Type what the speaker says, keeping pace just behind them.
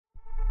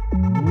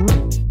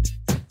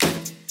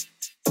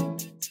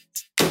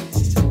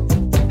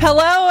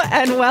Hello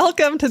and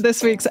welcome to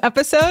this week's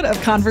episode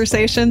of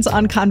Conversations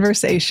on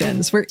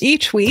Conversations, where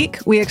each week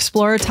we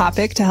explore a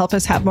topic to help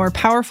us have more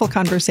powerful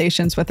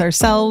conversations with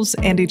ourselves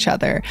and each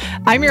other.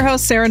 I'm your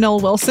host, Sarah Noll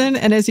Wilson,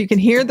 and as you can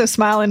hear the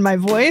smile in my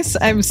voice,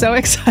 I'm so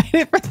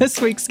excited for this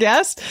week's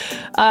guest.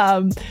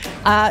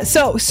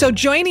 So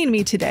joining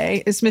me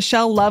today is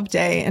Michelle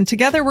Loveday, and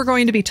together we're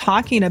going to be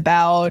talking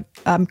about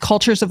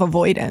cultures of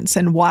avoidance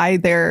and why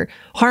they're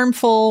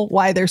harmful,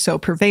 why they're so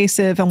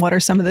pervasive, and what are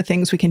some of the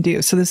things we can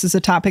do. So this is a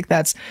topic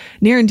that's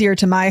near and dear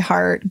to my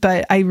heart,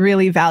 but I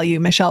really value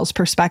Michelle's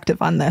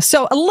perspective on this.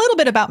 So a little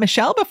bit about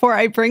Michelle before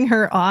I bring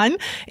her on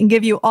and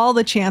give you all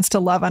the chance to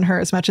love on her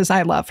as much as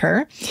I love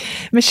her.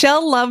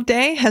 Michelle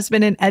Loveday has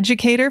been an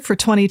educator for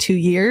 22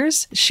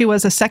 years. She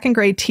was a second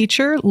grade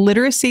teacher,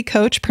 literacy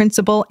coach,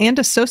 principal, and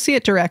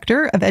associate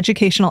director of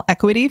educational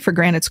equity for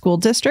Granite School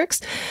Districts.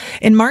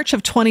 In March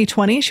of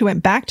 2020, she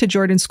went back to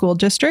Jordan School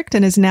District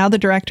and is now the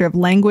director of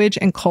Language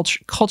and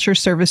Culture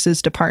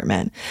Services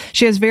Department.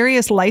 She has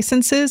various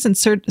licenses and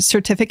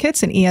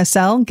certificates in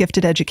ESL,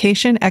 gifted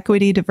education,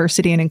 equity,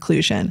 diversity, and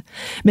inclusion.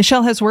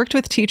 Michelle has worked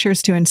with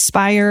teachers to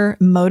inspire,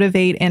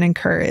 motivate, and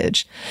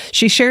encourage.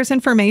 She shares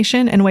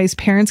information and ways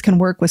parents can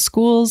work with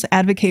schools,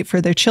 advocate for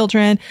their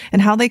children,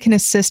 and how they can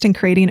assist in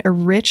creating a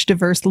rich,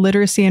 diverse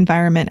literacy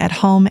environment at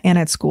home and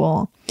at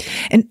school.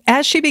 And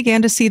as she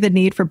began to see the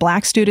need for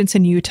Black students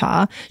in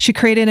Utah, she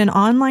created an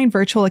online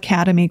virtual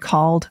academy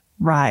called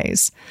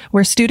Rise,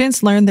 where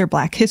students learn their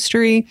Black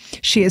history.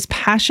 She is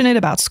passionate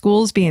about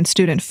schools being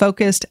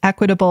student-focused,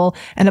 equitable,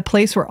 and a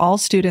place where all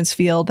students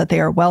feel that they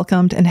are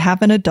welcomed and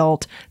have an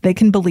adult they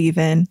can believe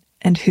in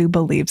and who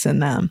believes in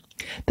them.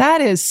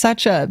 That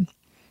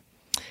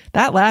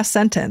last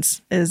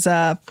sentence is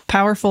a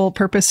powerful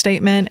purpose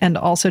statement and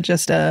also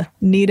just a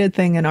needed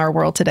thing in our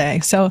world today.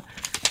 So,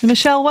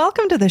 Michelle,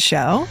 welcome to the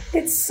show.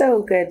 It's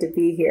so good to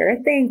be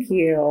here. Thank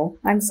you.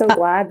 I'm so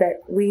glad that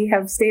we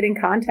have stayed in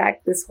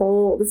contact this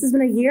has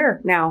been a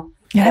year now.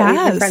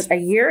 Yes. A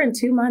year and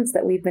 2 months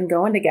that we've been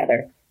going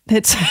together.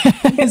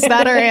 Is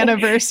that our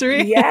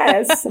anniversary?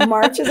 Yes,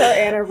 March is our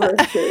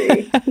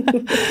anniversary.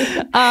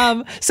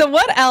 So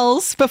what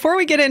else, before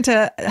we get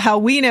into how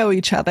we know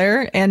each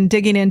other and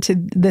digging into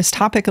this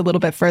topic a little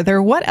bit further,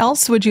 what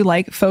else would you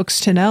like folks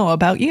to know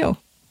about you?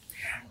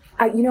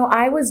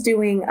 I was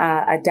doing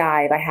a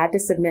dive. I had to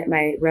submit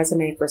my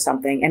resume for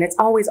something, and it's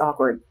always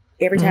awkward.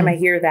 Every time I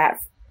hear that,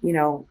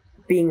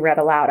 being read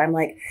aloud, I'm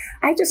like,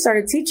 I just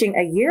started teaching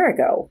a year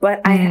ago,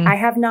 but I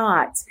have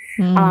not.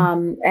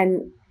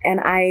 And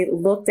I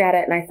looked at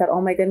it and I thought, oh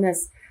my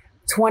goodness,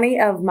 20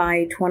 of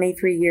my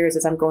 23 years,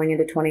 as I'm going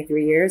into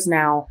 23 years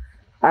now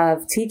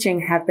of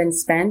teaching, have been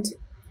spent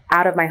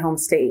out of my home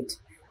state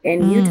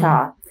in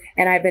Utah.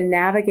 And I've been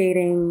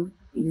navigating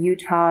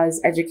Utah's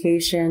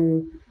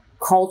education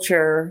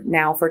culture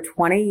now for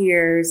 20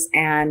 years.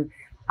 And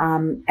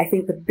I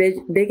think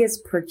the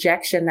biggest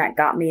projection that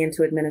got me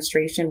into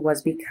administration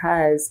was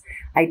because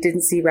I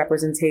didn't see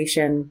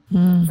representation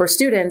for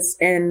students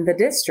in the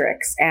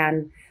districts.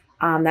 And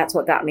that's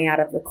what got me out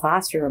of the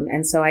classroom.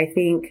 And so I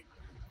think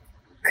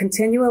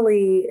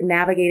continually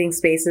navigating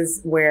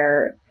spaces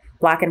where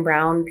Black and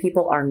brown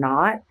people are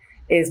not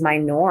is my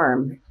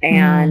norm.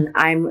 And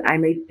I'm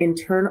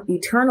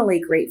eternally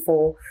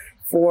grateful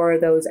for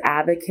those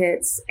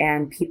advocates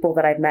and people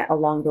that I've met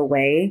along the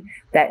way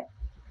that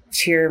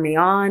cheer me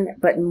on.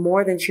 But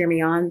more than cheer me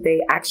on,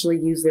 they actually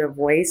use their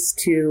voice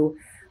to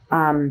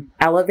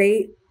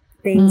elevate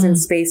things in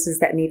spaces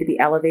that need to be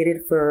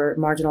elevated for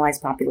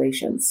marginalized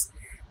populations.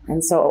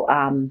 And so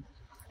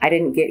I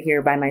didn't get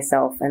here by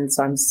myself. And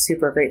so I'm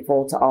super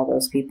grateful to all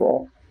those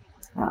people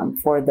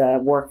for the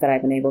work that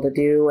I've been able to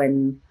do.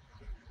 And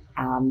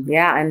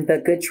and the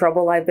good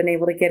trouble I've been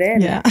able to get in.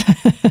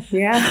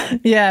 Yeah.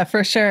 Yeah,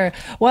 for sure.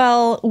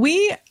 Well,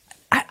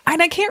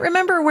 I can't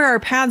remember where our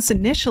paths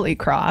initially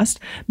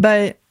crossed,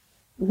 but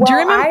do you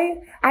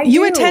remember?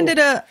 You attended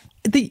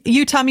the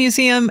Utah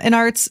Museum and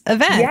Arts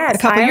event a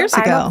couple years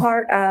ago. I'm a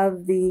part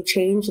of the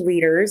change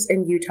leaders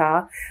in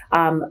Utah.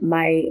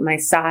 My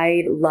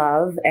side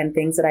love and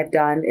things that I've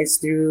done is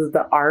through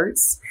the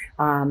arts.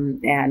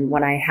 And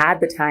when I had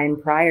the time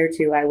prior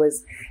to, I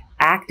was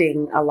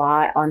acting a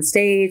lot on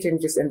stage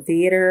and just in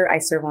theater. I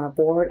serve on a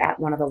board at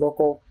one of the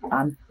local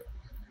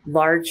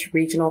large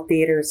regional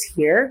theaters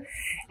here.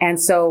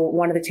 And so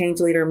one of the change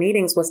leader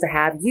meetings was to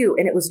have you,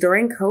 and it was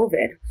during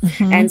COVID.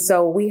 And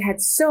so we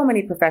had so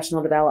many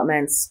professional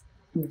developments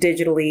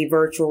digitally,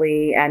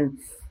 virtually. And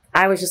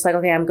I was just like,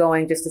 okay, I'm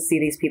going just to see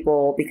these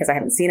people because I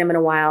haven't seen them in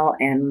a while.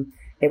 And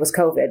it was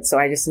COVID. So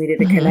I just needed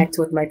to connect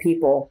with my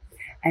people.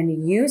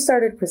 And you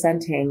started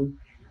presenting,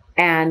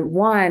 and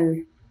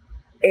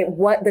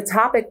what the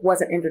topic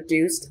wasn't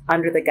introduced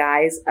under the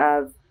guise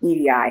of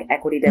EDI,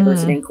 equity,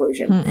 diversity,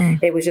 inclusion.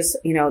 It was just,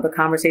 the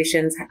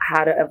conversations,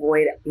 how to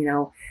avoid,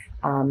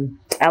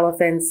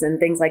 elephants and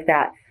things like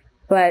that.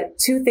 But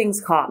two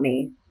things caught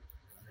me.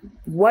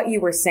 What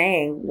you were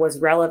saying was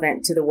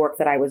relevant to the work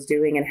that I was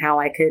doing and how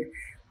I could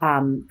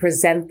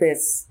present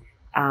this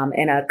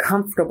in a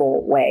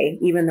comfortable way,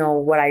 even though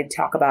what I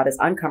talk about is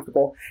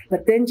uncomfortable.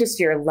 But then just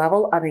your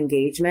level of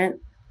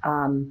engagement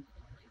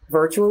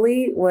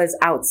virtually was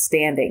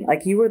outstanding.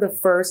 Like, you were the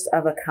first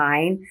of a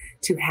kind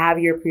to have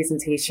your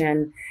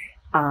presentation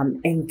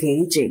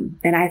engaging.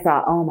 And I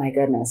thought, oh my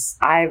goodness,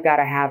 I've got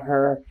to have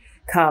her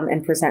come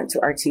and present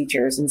to our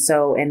teachers. And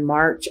so in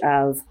March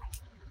of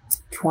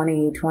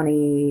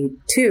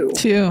 2022.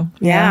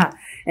 Yeah.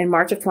 In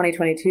March of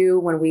 2022,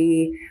 when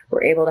we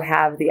were able to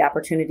have the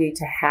opportunity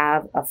to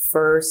have a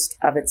first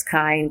of its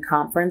kind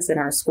conference in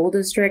our school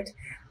district,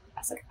 I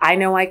was like, I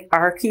know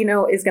our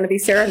keynote is going to be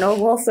Sarah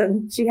Noll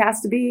Wilson. She has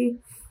to be.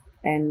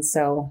 And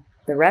so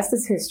the rest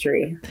is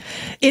history.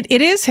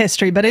 It is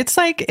history, but it's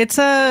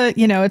a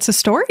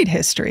storied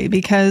history,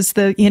 because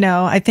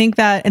I think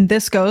that, and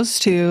this goes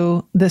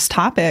to this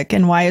topic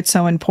and why it's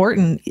so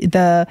important.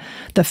 The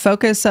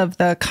focus of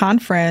the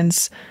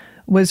conference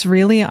was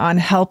really on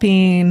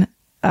helping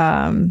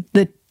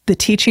the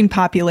teaching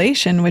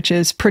population, which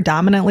is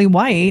predominantly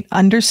white,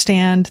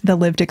 understand the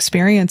lived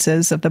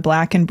experiences of the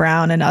Black and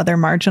Brown and other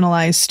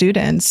marginalized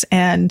students.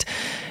 And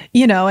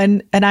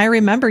and I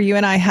remember you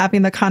and I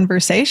having the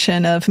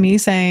conversation of me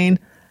saying,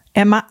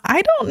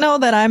 I don't know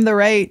that I'm the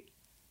right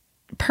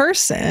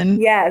person.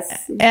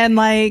 Yes. And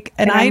I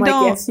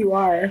don't, yes, you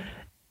are.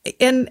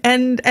 And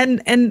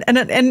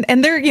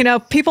there,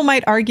 people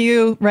might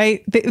argue,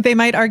 right? They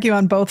might argue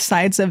on both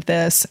sides of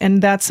this.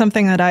 And that's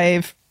something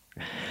that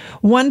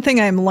one thing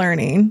I'm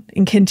learning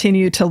and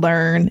continue to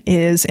learn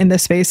is, in the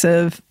space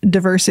of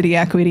diversity,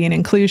 equity, and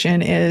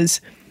inclusion, is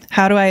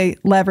how do I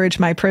leverage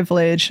my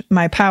privilege,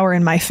 my power,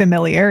 and my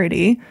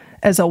familiarity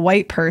as a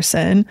white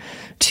person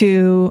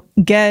to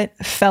get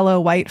fellow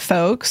white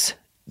folks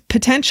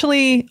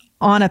potentially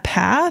on a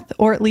path,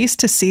 or at least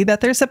to see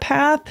that there's a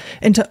path,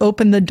 and to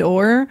open the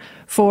door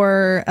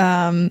for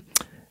them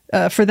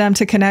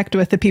to connect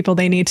with the people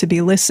they need to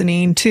be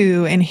listening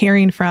to and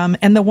hearing from.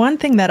 And the one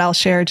thing that I'll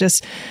share,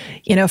 just,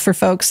 for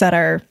folks that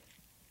are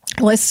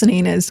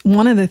listening, is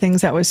one of the things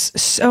that was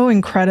so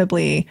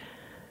incredibly,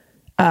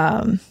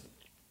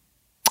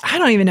 I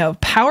don't even know,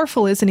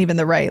 powerful isn't even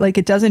the right,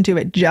 it doesn't do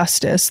it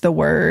justice, the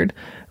word,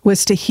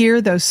 was to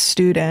hear those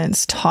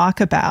students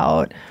talk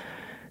about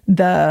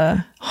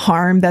the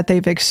harm that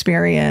they've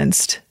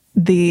experienced,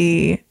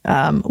 the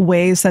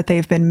ways that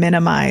they've been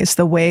minimized,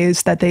 the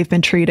ways that they've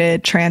been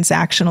treated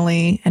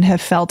transactionally and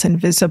have felt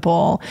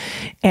invisible.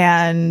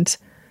 And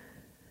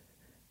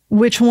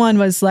which one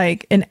was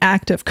like an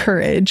act of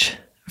courage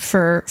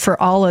for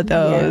all of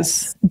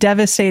those. Yes.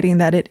 Devastating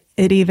that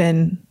it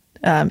even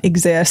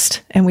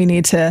exist, and we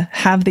need to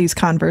have these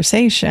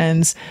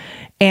conversations.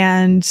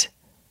 And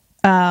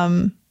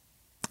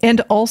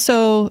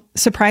also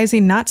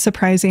surprising, not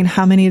surprising,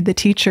 how many of the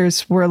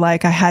teachers were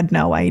like, I had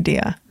no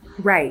idea.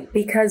 Right.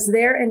 Because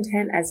their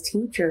intent as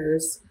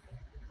teachers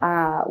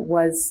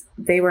was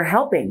they were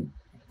helping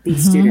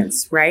these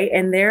students, right?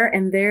 And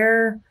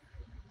their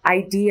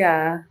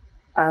idea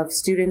of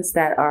students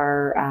that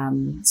are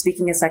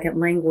speaking a second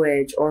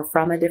language or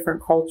from a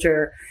different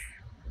culture,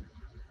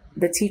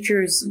 the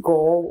teacher's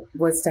goal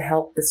was to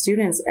help the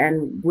students.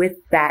 And with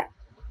that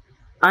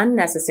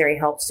unnecessary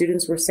help,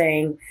 students were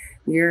saying,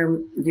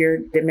 you're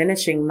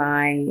diminishing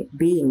my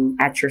being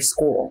at your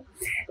school,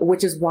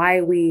 which is why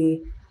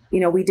we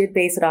did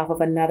base it off of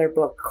another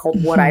book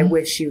called What I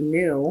Wish You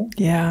Knew.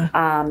 Yeah.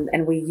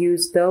 And we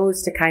used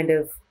those to kind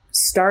of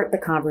start the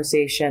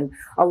conversation.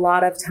 A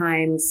lot of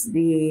times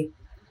the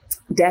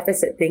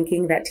deficit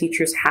thinking that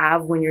teachers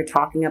have when you're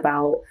talking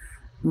about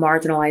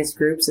marginalized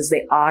groups is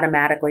they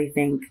automatically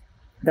think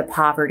the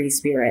poverty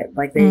spirit,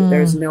 like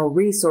there's no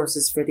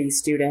resources for these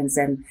students,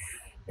 and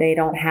they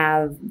don't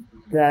have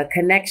the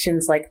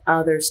connections like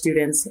other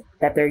students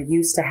that they're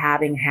used to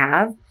have.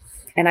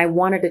 And I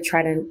wanted to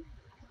try to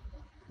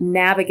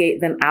navigate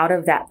them out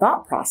of that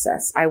thought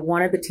process. I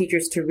wanted the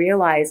teachers to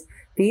realize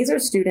these are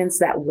students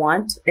that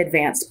want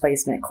advanced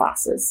placement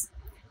classes.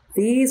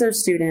 These are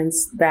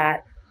students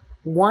that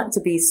want to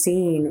be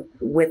seen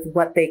with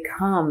what they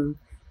come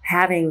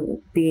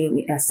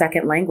being a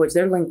second language.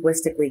 They're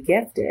linguistically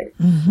gifted.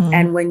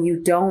 And when you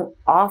don't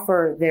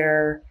offer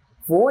their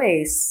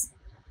voice,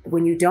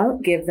 when you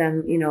don't give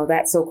them,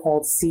 that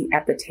so-called seat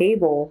at the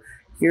table,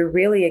 you're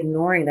really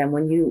ignoring them.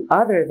 When you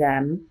other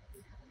them,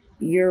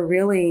 you're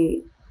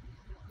really,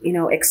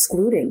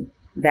 excluding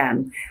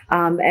them.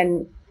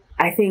 And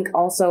I think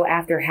also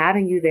after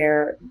having you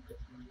there,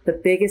 the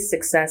biggest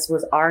success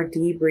was our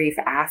debrief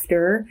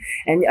after.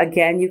 And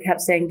again, you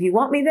kept saying, do you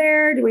want me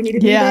there? Do we need to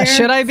be there? Yeah.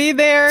 Should I be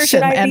there?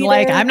 Should I be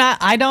there?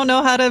 I don't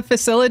know how to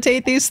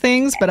facilitate these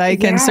things, but I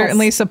can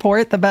certainly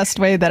support the best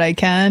way that I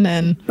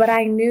can. But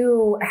I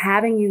knew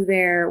having you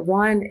there,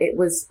 one, it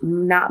was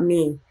not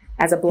me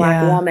as a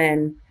Black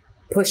woman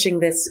pushing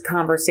this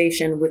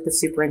conversation with the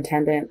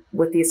superintendent,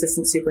 with the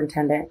assistant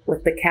superintendent,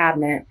 with the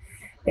cabinet.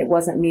 It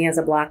wasn't me as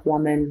a Black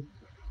woman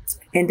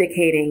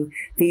indicating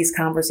these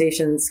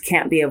conversations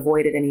can't be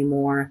avoided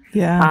anymore.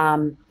 Yeah.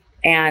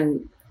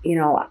 And,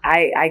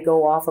 I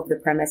go off of the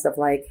premise of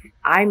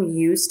I'm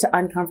used to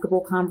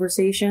uncomfortable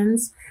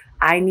conversations.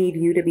 I need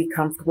you to be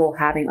comfortable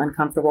having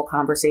uncomfortable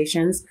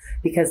conversations,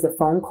 because the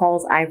phone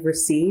calls I've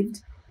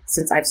received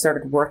since I've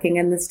started working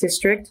in this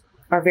district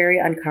are very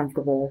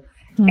uncomfortable.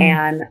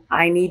 And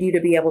I need you to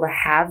be able to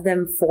have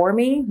them for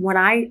me when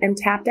I am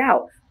tapped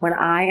out, when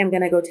I am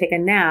going to go take a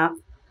nap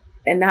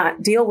and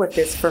not deal with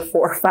this for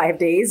 4 or 5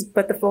 days,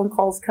 but the phone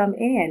calls come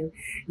in.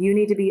 You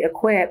need to be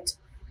equipped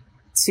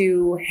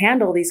to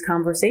handle these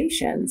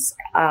conversations.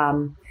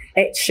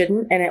 It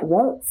shouldn't and it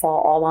won't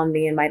fall all on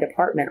me and my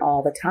department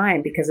all the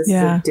time, because this is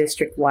a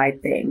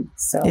district-wide thing.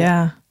 So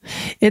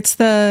it's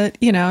the,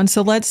 and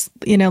so let's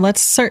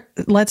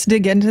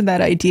dig into that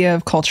idea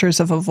of cultures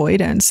of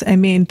avoidance. I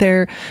mean,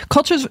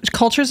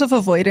 cultures of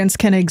avoidance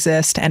can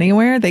exist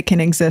anywhere. They can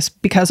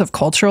exist because of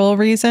cultural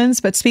reasons,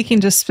 but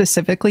speaking just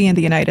specifically in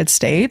the United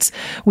States,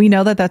 we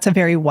know that that's a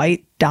very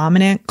white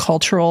dominant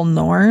cultural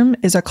norm,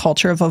 is a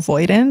culture of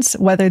avoidance,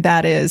 whether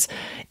that is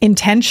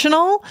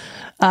intentional,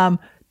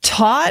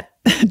 taught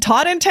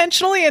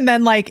intentionally, and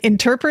then like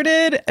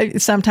interpreted.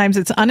 Sometimes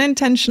it's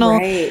unintentional.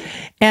 Right.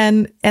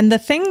 And the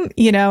thing,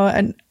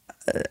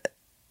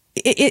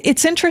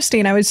 it's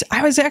interesting. I was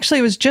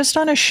just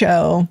on a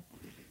show,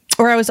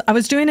 or I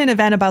was doing an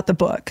event about the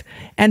book,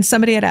 and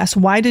somebody had asked,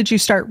 why did you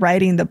start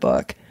writing the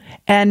book?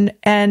 And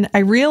I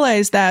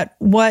realized that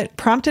what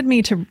prompted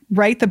me to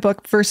write the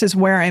book versus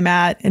where I'm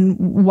at and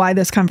why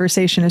this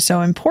conversation is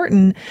so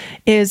important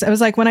is I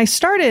was like, when I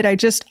started,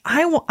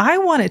 I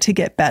wanted to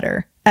get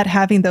better at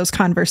having those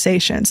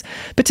conversations.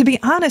 But to be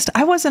honest,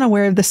 I wasn't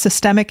aware of the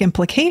systemic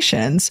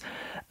implications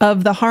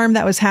of the harm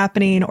that was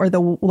happening, or the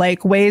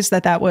ways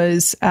that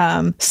was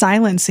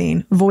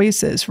silencing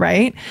voices,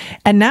 right?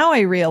 And now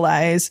I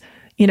realize,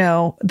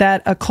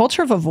 that a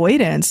culture of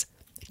avoidance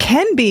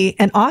can be,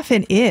 and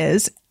often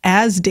is,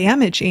 as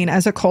damaging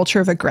as a culture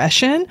of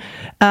aggression.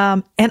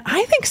 And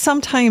I think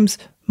sometimes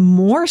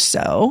more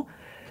so.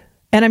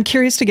 And I'm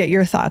curious to get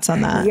your thoughts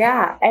on that.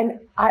 Yeah. And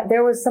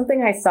there was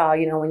something I saw,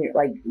 when you're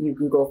like, you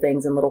Google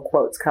things and little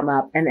quotes come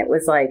up, and it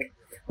was like,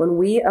 when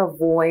we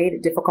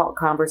avoid difficult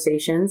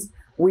conversations,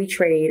 we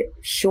trade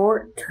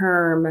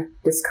short-term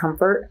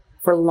discomfort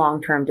for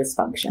long-term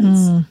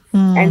dysfunctions.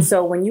 And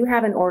so when you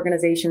have an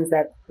organization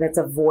that's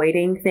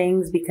avoiding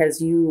things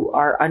because you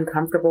are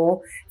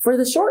uncomfortable, for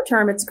the short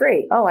term, it's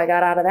great. Oh, I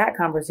got out of that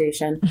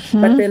conversation.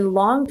 But then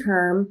long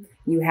term,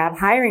 you have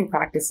hiring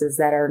practices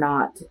that are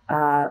not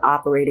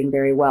operating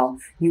very well.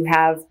 You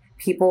have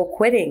people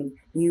quitting.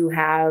 You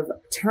have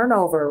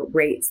turnover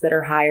rates that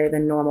are higher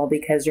than normal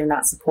because you're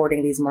not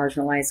supporting these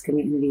marginalized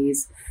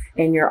communities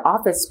in your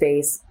office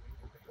space,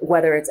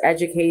 whether it's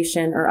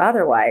education or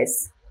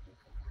otherwise.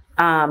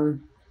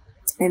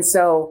 And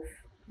so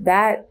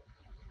that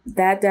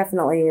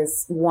definitely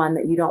is one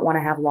that you don't want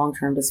to have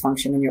long-term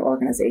dysfunction in your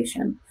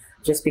organization,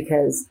 just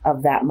because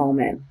of that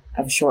moment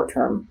of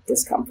short-term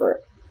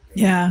discomfort.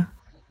 Yeah.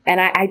 And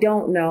I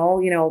don't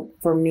know,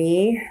 for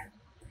me,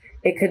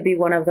 it could be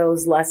one of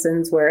those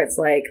lessons where it's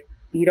like,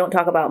 you don't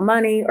talk about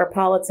money or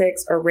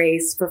politics or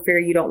race for fear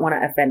you don't want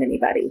to offend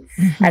anybody.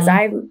 As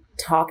I'm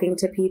talking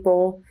to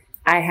people,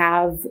 I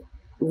have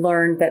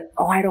learned that,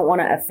 I don't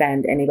want to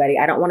offend anybody.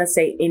 I don't want to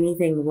say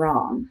anything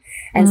wrong.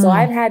 And so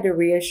I've had to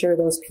reassure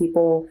those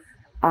people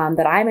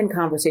that I'm in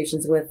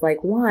conversations with,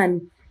 like,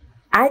 one,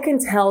 I can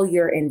tell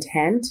your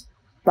intent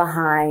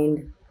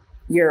behind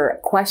your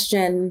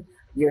question,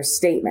 your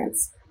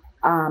statements.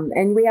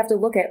 And we have to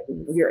look at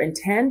your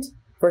intent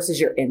versus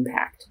your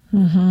impact,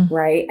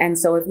 right? And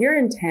so if your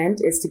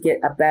intent is to get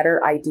a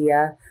better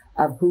idea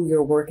of who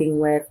you're working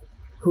with,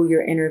 who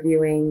you're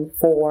interviewing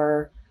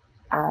for,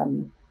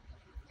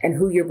 and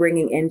who you're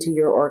bringing into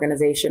your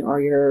organization or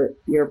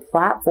your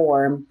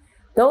platform,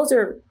 those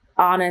are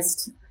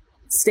honest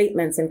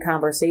statements and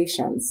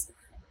conversations.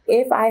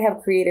 If I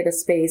have created a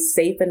space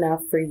safe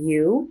enough for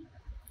you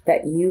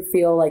that you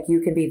feel like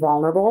you can be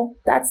vulnerable,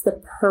 that's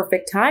the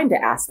perfect time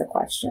to ask the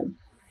question.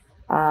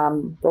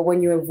 But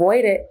when you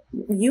avoid it,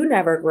 you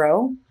never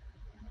grow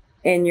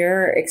in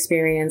your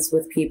experience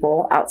with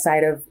people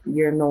outside of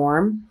your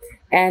norm.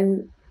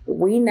 And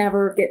we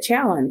never get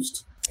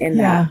challenged in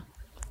that.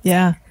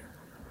 Yeah.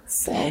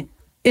 So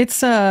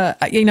it's, a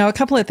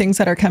couple of things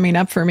that are coming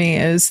up for me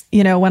is,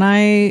 the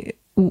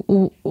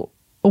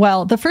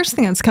first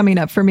thing that's coming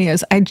up for me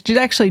is I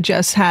actually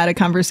just had a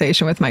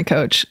conversation with my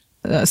coach,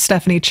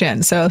 Stephanie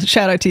Chin. So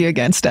shout out to you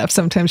again, Steph.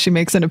 Sometimes she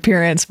makes an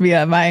appearance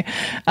via my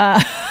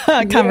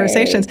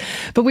conversations.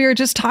 But we were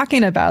just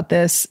talking about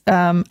this,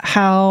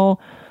 how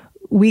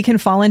we can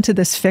fall into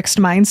this fixed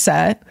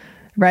mindset,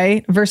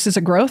 right? Versus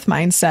a growth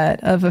mindset,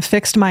 of a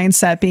fixed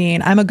mindset being,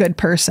 I'm a good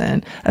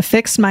person, a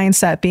fixed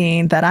mindset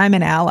being that I'm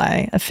an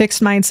ally, a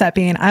fixed mindset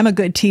being I'm a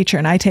good teacher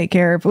and I take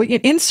care of,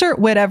 insert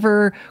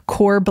whatever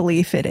core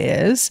belief it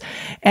is.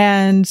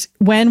 And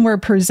when we're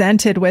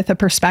presented with a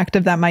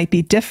perspective that might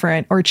be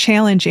different or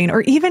challenging,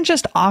 or even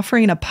just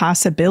offering a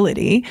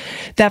possibility,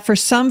 that for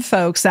some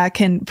folks that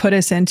can put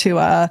us into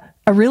a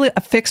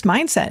fixed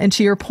mindset. And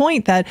to your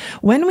point, that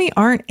when we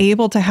aren't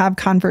able to have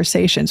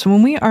conversations,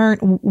 when we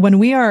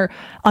are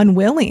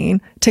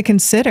unwilling to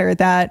consider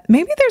that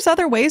maybe there's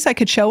other ways I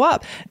could show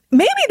up,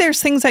 maybe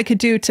there's things I could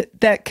do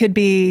that could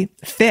be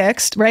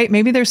fixed, right?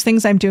 Maybe there's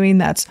things I'm doing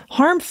that's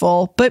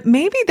harmful, but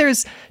maybe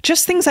there's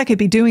just things I could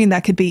be doing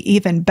that could be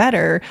even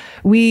better.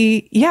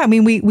 We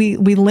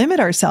limit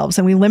ourselves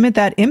and we limit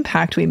that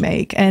impact we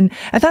make. And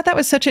I thought that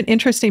was such an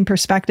interesting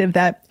perspective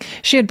that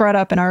she had brought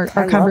up in our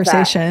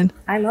conversation.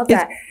 I love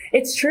that.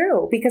 It's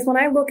true, because when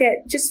I look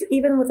at just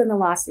even within the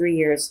last 3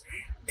 years,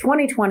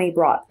 2020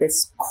 brought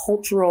this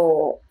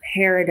cultural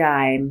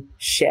paradigm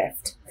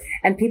shift,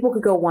 and people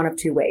could go one of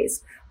two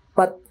ways.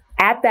 But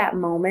at that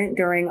moment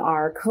during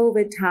our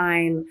COVID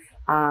time,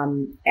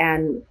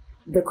 and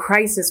the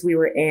crisis we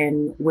were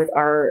in with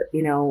our,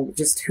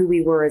 just who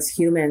we were as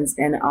humans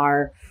and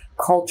our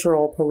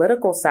cultural,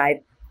 political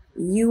side,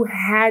 you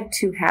had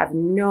to have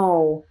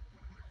no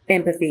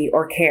empathy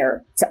or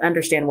care to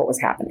understand what was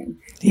happening.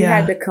 You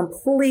had to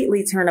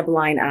completely turn a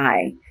blind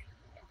eye,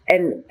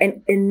 and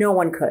no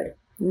one could.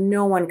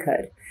 No one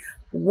could.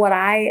 What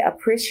I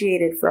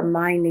appreciated from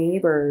my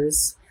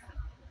neighbors,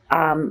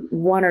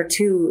 one or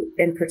two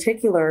in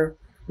particular,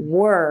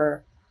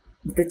 were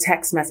the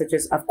text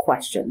messages of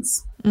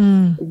questions.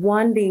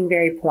 One being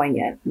very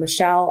poignant.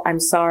 Michelle, I'm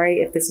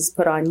sorry if this is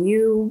put on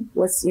you.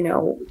 Was,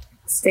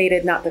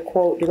 stated, not to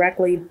quote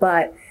directly,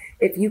 but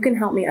if you can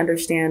help me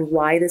understand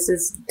why this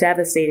is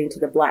devastating to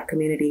the Black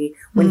community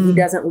when he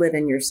doesn't live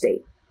in your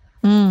state,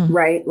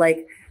 right?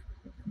 Like,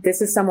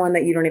 this is someone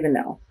that you don't even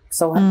know.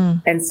 So,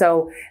 and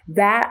so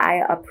that I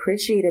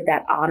appreciated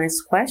that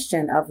honest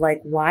question of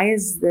like, why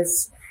is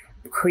this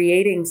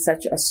creating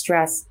such a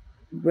stress,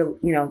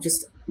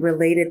 just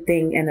related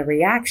thing in the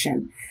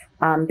reaction?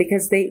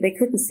 Because they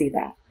couldn't see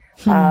that.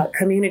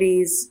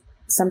 Communities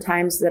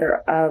sometimes that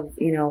are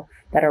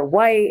that are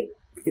white,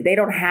 they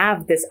don't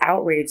have this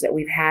outrage that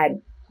we've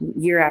had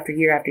year after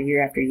year after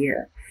year after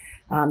year,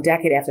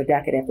 decade after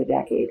decade after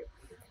decade.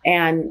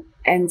 And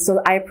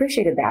so I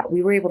appreciated that.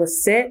 We were able to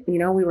sit, we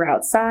were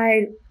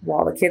outside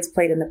while the kids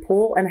played in the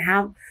pool and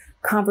have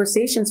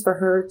conversations for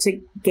her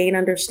to gain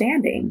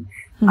understanding.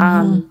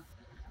 And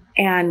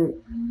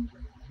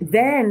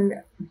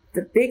then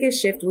the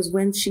biggest shift was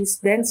when she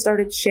then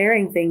started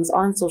sharing things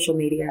on social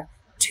media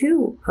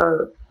to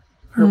her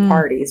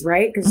parties,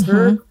 right? Because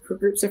her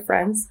groups of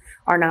friends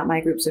are not my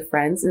groups of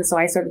friends. And so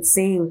I started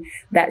seeing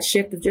that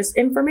shift of just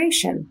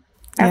information.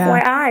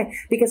 FYI,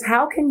 because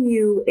how can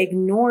you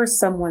ignore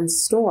someone's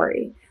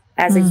story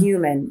as a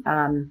human?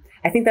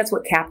 I think that's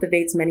what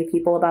captivates many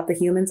people about the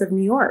humans of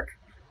New York,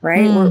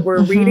 right?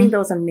 We're reading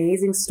those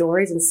amazing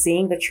stories and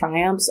seeing the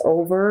triumphs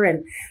over.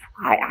 And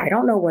I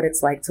don't know what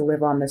it's like to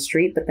live on the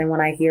street, but then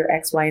when I hear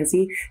X, Y, and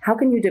Z, how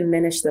can you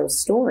diminish those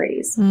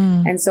stories?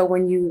 And so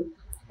when you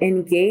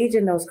engage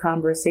in those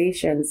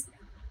conversations,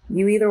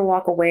 you either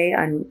walk away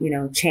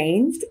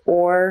changed,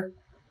 or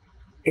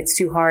it's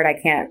too hard, I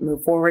can't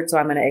move forward, so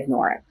I'm going to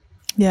ignore it.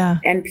 Yeah.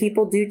 And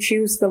people do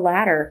choose the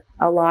latter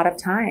a lot of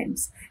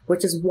times,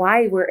 which is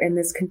why we're in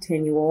this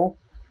continual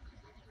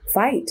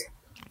fight.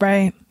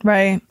 Right.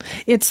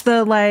 It's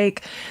the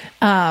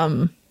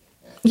I'm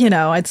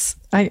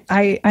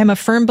a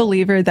firm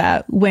believer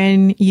that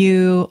when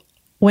you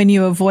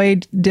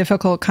avoid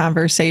difficult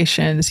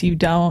conversations, you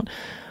don't,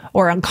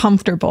 or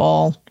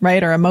uncomfortable,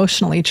 right, or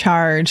emotionally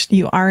charged,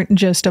 you aren't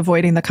just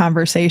avoiding the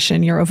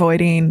conversation, you're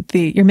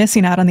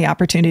missing out on the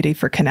opportunity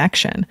for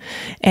connection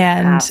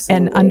and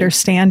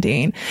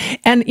understanding.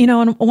 And,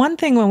 and one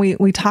thing when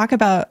we talk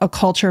about a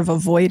culture of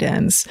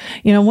avoidance,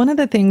 one of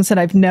the things that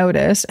I've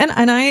noticed,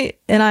 and I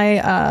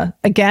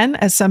again,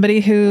 as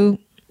somebody who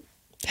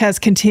has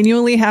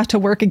continually have to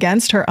work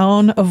against her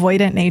own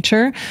avoidant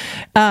nature.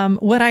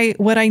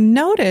 What I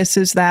notice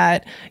is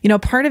that,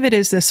 part of it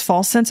is this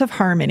false sense of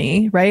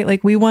harmony, right?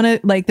 Like we want to,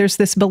 there's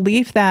this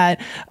belief that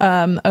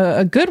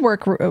a good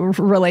work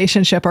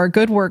relationship or a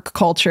good work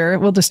culture,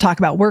 we'll just talk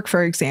about work,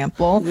 for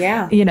example,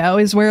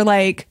 is where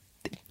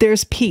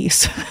there's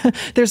peace.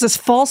 There's this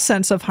false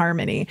sense of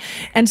harmony.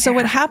 And so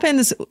what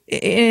happens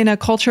in a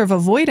culture of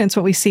avoidance,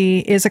 what we see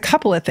is a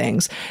couple of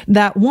things.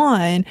 That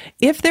one,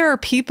 if there are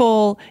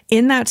people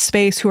in that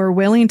space who are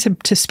willing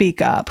to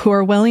speak up, who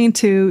are willing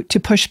to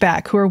push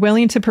back, who are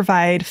willing to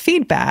provide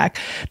feedback,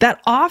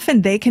 that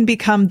often they can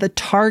become the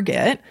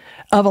target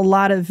of a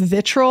lot of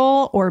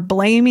vitriol or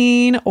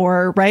blaming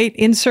or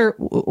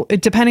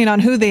depending on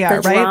who they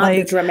are,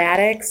 right? The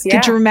dramatics. The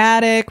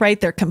dramatic, right?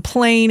 They're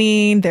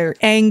complaining, they're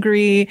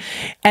angry.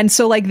 And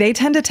so they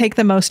tend to take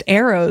the most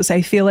arrows,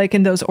 I feel like,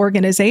 in those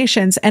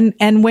organizations.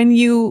 And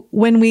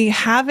when we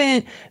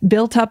haven't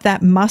built up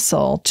that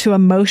muscle to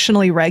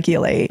emotionally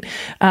regulate,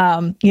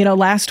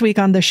 last week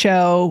on the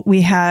show, we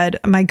had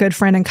my good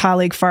friend and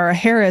colleague, Farah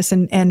Harris,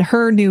 and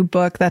her new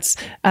book that's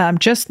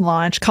just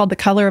launched called The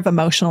Color of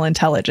Emotional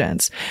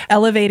Intelligence.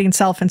 Elevating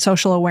self and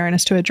social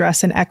awareness to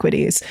address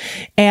inequities.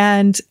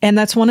 And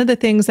that's one of the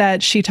things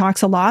that she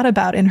talks a lot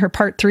about in her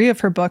part 3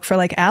 of her book for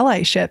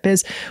allyship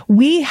is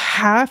we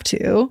have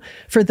to,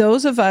 for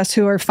those of us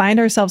who find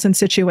ourselves in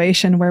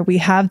situation where we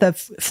have the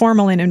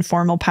formal and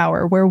informal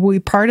power, where we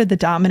part of the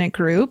dominant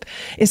group,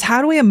 is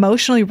how do we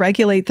emotionally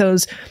regulate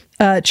those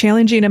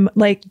challenging,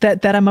 like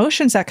that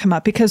emotions that come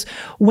up, because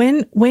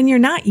when you're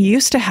not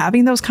used to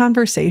having those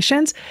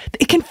conversations,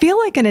 it can feel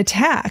like an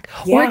attack,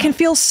 or it can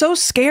feel so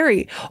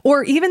scary,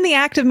 or even the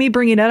act of me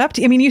bringing it up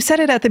to you. I mean, you said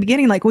it at the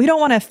beginning, like, we don't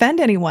want to offend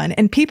anyone,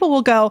 and people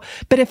will go,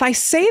 but if I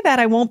say that,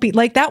 I won't be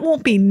like, that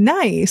won't be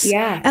nice.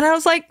 Yeah. And I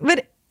was like,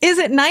 but is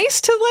it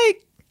nice to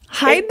like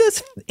hide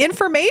this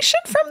information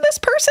from this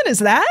person? Is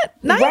that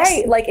nice?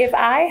 Right. Like if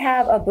I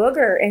have a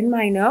booger in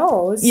my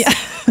nose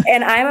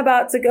and I'm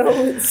about to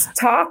go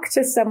talk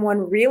to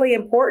someone really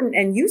important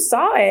and you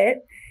saw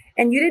it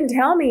and you didn't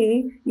tell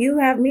me, you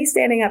have me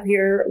standing up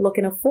here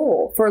looking a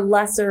fool for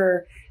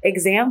lesser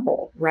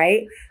example.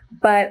 Right.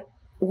 But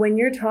when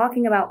you're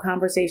talking about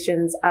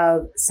conversations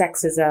of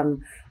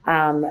sexism,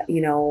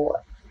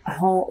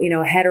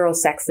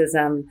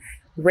 heterosexism,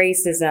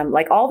 racism,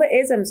 like all the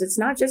isms, it's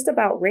not just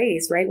about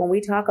race, right? When we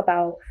talk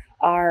about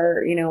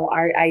our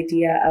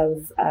idea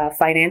of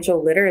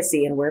financial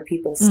literacy and where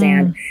people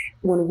stand,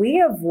 when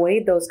we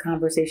avoid those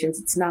conversations,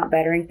 it's not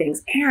bettering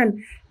things.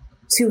 And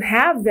to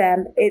have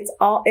them, it's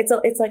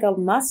like a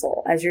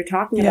muscle. As you're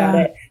talking about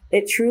it,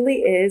 it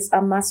truly is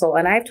a muscle.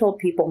 And I've told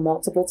people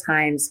multiple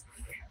times,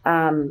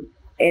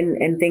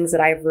 in things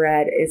that I've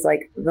read, is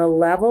like the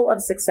level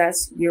of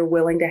success you're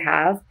willing to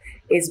have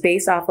is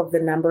based off of the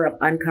number of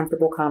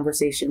uncomfortable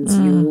conversations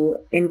you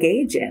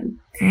engage in.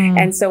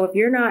 And so if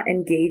you're not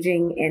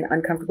engaging in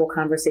uncomfortable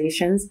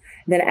conversations,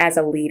 then as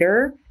a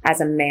leader,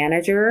 as a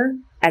manager,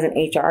 as an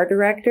HR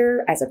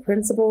director, as a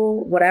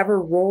principal,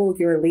 whatever role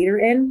you're a leader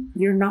in,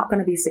 you're not going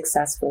to be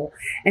successful.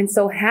 And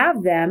so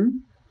have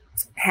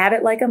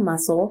it like a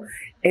muscle.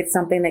 It's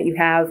something that you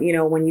have,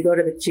 when you go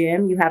to the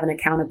gym, you have an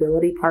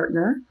accountability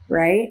partner,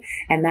 right?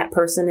 And that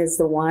person is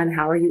the one,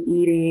 how are you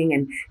eating?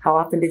 And how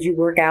often did you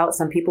work out?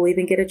 Some people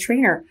even get a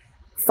trainer.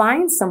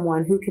 Find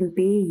someone who can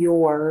be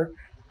your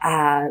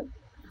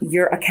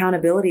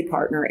accountability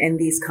partner in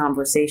these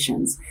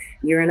conversations.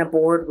 You're in a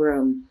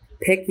boardroom,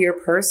 pick your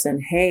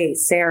person. Hey,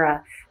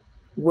 Sarah,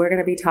 we're going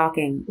to be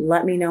talking.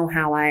 Let me know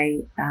how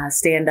I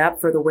stand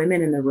up for the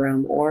women in the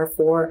room or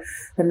for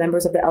the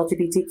members of the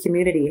LGBT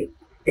community.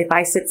 If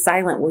I sit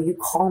silent, will you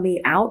call me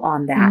out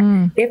on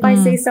that? If I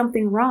say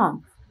something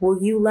wrong,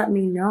 will you let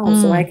me know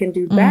so I can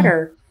do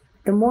better?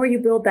 The more you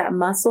build that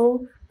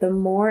muscle, the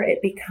more it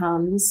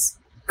becomes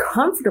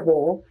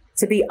comfortable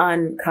to be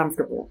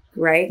uncomfortable,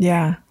 right?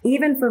 Yeah.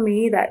 Even for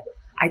me, that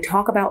I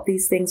talk about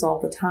these things all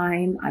the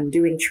time. I'm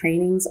doing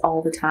trainings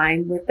all the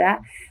time with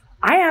that.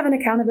 I have an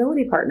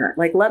accountability partner.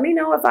 Like, let me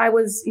know if I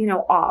was,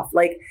 off,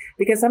 like,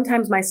 because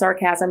sometimes my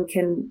sarcasm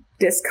can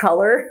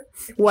discolor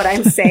what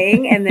I'm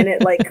saying and then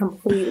it like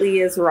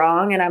completely is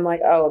wrong. And I'm like,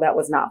 oh, that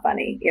was not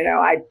funny.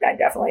 I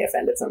definitely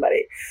offended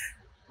somebody.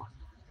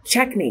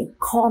 Check me,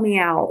 call me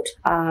out,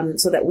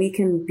 so that we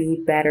can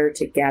be better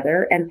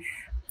together. And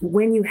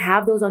when you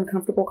have those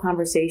uncomfortable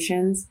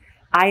conversations,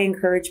 I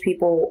encourage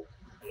people,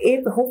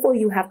 if hopefully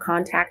you have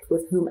contact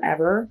with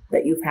whomever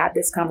that you've had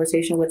this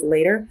conversation with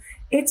later,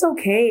 it's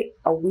okay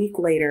a week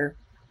later,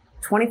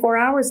 24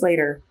 hours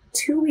later,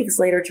 2 weeks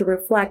later to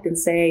reflect and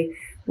say,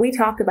 we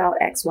talked about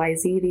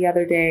XYZ the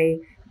other day.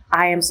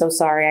 I am so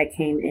sorry I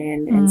came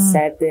in and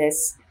said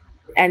this.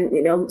 And,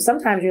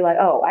 sometimes you're like,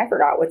 oh, I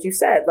forgot what you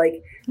said.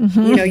 Like,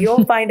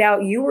 you'll find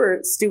out you were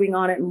stewing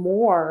on it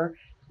more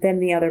than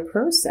the other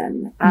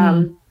person.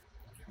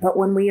 But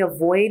when we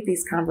avoid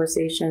these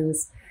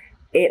conversations,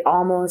 it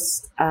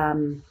almost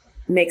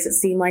makes it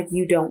seem like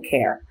you don't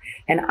care.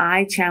 And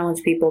I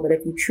challenge people that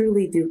if you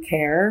truly do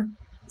care,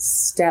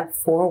 step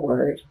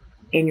forward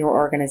in your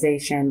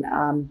organization.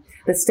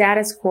 The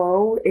status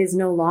quo is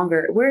no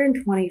longer, we're in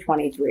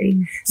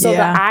 2023. So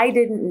the I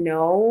didn't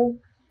know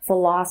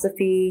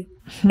philosophy,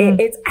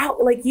 it's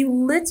out. Like, you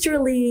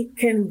literally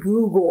can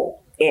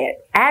Google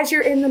it as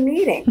you're in the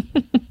meeting.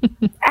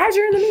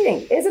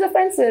 Is it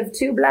offensive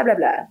to blah, blah,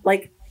 blah?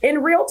 Like,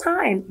 in real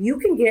time, you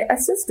can get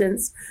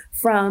assistance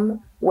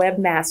from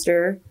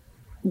Webmaster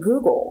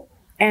Google.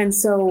 And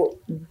so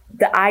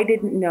the I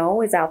didn't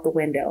know is out the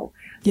window.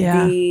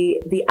 Yeah.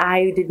 The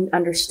I didn't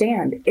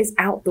understand is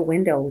out the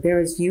window. There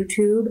is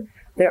YouTube.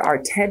 There are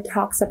TED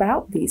Talks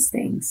about these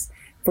things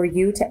for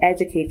you to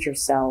educate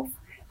yourself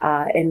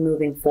in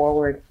moving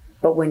forward.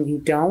 But when you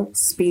don't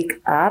speak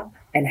up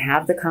and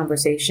have the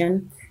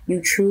conversation,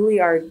 you truly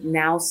are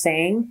now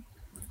saying,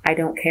 I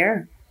don't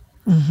care.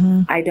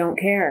 I don't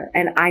care.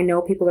 And I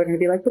know people are going to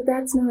be like, but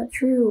that's not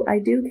true. I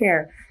do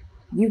care.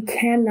 You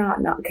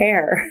cannot not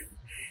care.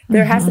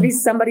 There has to be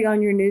somebody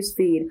on your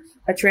newsfeed,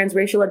 a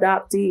transracial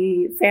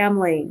adoptee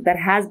family that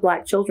has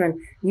Black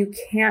children. You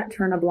can't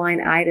turn a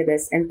blind eye to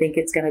this and think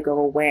it's going to go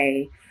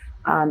away.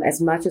 As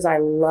much as I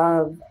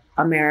love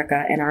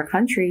America and our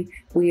country,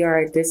 we are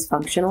a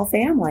dysfunctional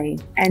family,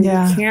 and you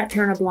can't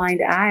turn a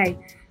blind eye.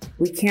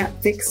 We can't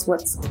fix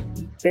what's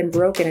been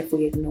broken if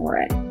we ignore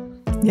it.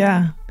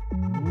 Yeah.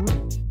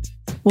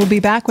 We'll be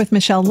back with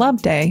Michelle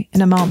Loveday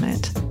in a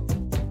moment.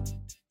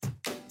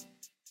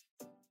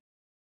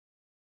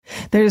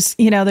 there's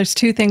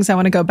two things I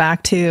want to go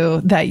back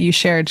to that you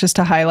shared just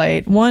to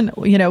highlight.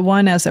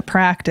 One as a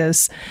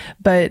practice,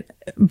 but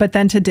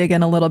then to dig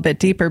in a little bit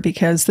deeper,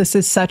 because this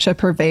is such a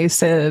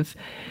pervasive,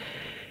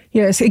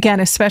 again,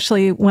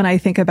 especially when I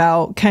think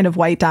about kind of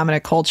white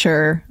dominant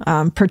culture,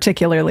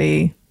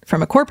 particularly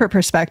from a corporate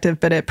perspective,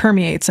 but it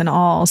permeates in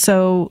all.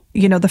 So,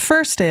 the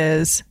first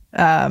is,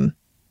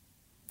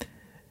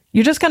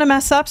 you're just going to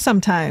mess up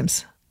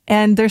sometimes.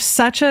 And there's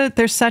such a,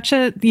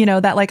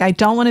 that like, I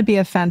don't want to be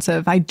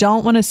offensive. I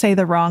don't want to say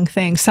the wrong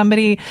thing.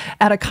 Somebody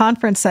at a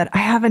conference said, I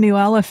have a new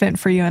elephant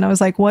for you. And I was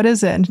like, what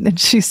is it? And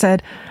she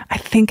said, I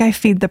think I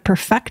feed the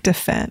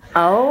perfectiphant.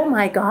 Oh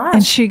my gosh.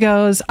 And she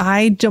goes,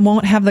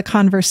 won't have the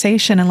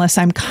conversation unless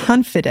I'm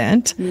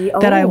confident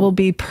that I will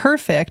be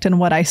perfect in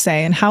what I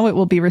say and how it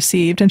will be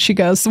received. And she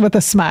goes with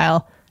a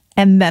smile,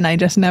 and then I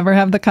just never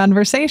have the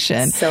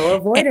conversation. So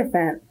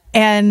avoidant.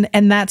 And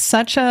that's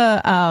such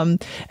a,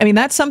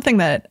 that's something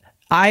that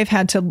I've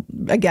had to,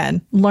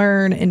 again,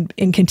 learn and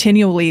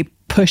continually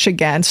push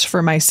against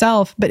for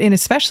myself, but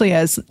especially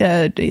as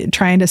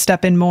trying to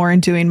step in more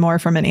and doing more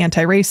from an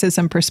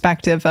anti-racism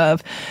perspective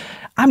of,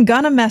 I'm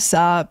going to mess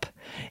up.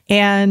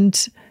 And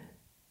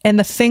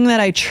the thing that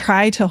I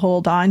try to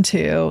hold on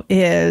to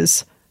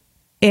is,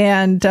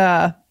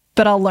 but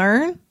I'll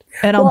learn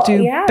and I'll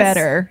do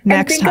better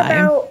next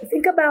time.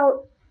 Think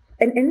about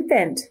an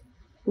infant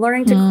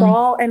learning to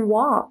crawl and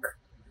walk.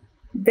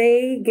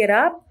 They get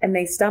up and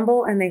they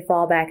stumble and they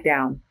fall back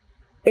down.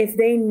 If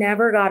they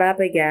never got up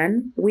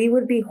again, we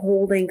would be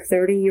holding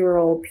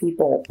 30-year-old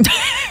people.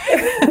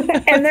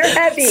 And they're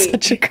heavy.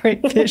 Such a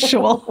great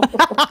visual.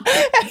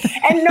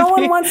 And no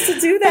one wants to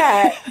do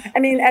that. I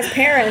mean, as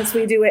parents,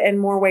 we do it in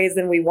more ways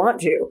than we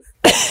want to.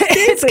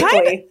 It's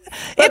kind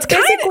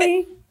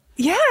of,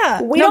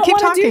 yeah. We don't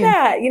want to do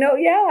that,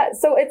 Yeah.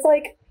 So it's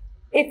like,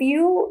 if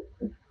you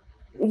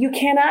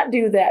cannot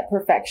do that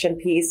perfection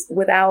piece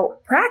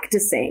without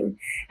practicing.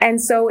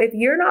 And so if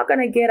you're not going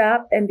to get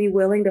up and be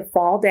willing to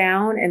fall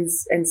down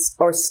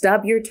or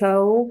stub your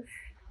toe,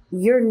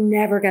 you're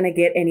never going to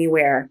get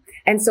anywhere.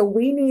 And so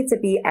we need to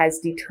be as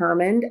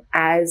determined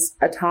as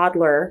a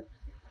toddler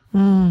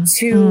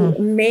to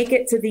make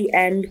it to the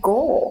end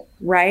goal,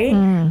 right?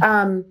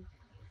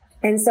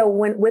 And so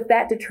with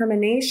that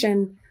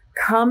determination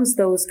comes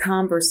those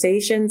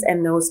conversations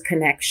and those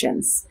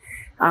connections.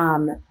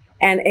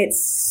 And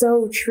it's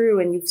so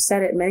true. And you've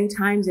said it many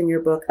times in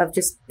your book of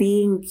just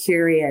being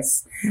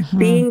curious.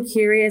 Being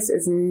curious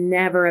is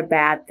never a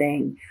bad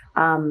thing.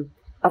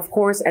 Of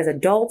course, as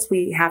adults,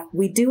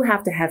 we do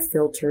have to have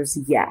filters.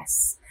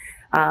 Yes.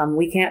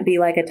 We can't be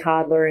like a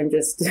toddler and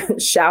just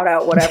shout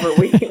out whatever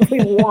we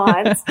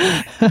want.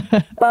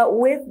 But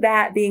with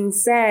that being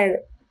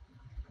said,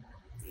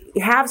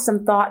 have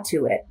some thought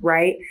to it,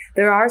 right?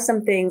 There are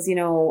some things,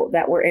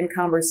 that were in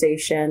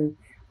conversation.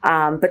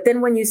 But then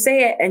when you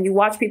say it and you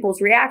watch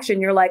people's reaction,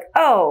 you're like,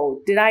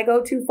 oh, did I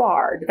go too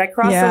far? Did I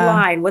cross the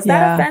line? Was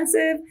that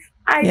offensive?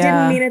 I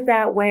didn't mean it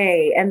that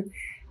way. And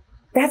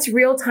that's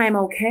real time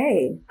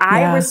okay.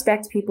 I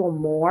respect people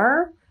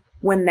more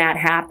when that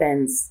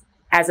happens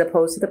as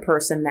opposed to the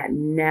person that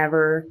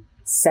never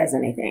says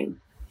anything.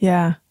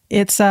 Yeah.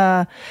 It's,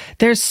 I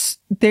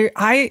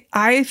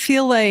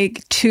feel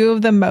like two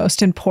of the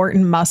most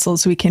important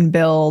muscles we can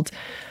build,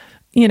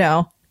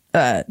 to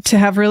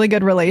have really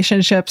good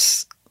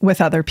relationships with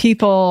other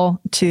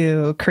people,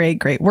 to create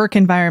great work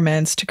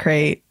environments, to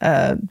create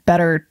a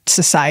better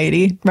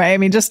society, right? I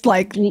mean, just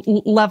like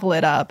level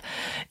it up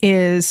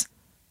is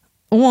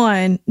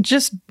one,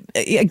 just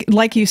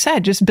like you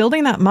said, just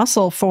building that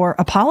muscle for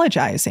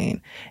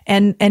apologizing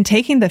and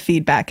taking the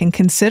feedback and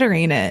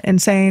considering it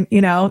and saying,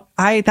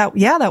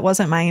 that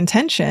wasn't my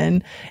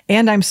intention.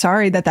 And I'm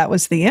sorry that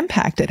was the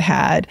impact it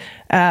had.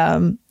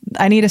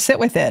 I need to sit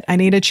with it. I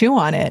need to chew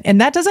on it. And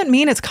that doesn't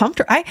mean it's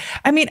comfortable.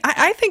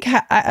 I think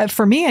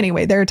for me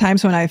anyway, there are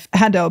times when I've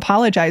had to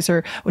apologize,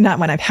 or not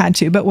when I've had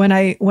to, but when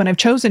I've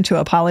chosen to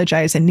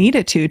apologize and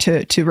needed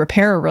to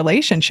repair a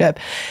relationship,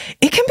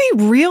 it can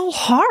be real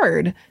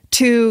hard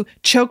to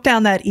choke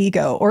down that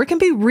ego, or it can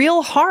be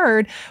real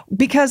hard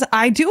because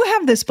I do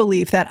have this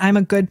belief that I'm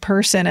a good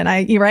person and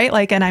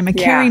and I'm a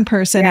caring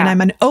person and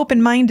I'm an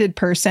open-minded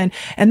person.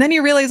 And then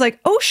you realize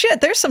like, oh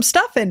shit, there's some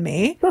stuff in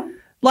me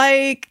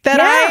like that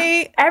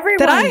I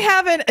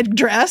haven't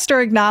addressed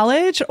or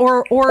acknowledged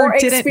or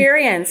didn't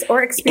experience.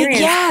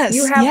 Yes,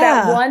 you have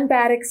that one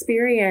bad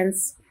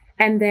experience.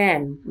 And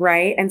then,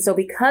 right? And so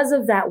because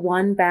of that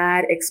one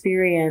bad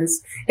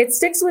experience, it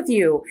sticks with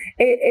you.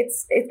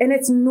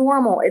 It's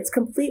normal. It's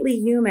completely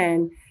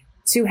human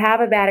to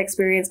have a bad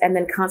experience and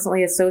then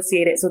constantly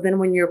associate it. So then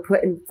when you're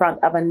put in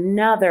front of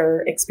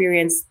another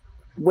experience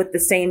with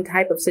the same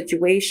type of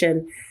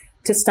situation,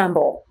 to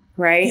stumble,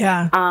 right?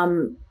 Yeah.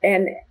 And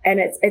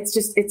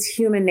it's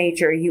human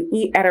nature. You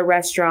eat at a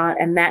restaurant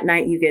and that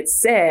night you get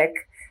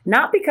sick,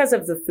 not because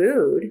of the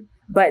food,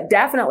 but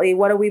definitely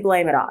what do we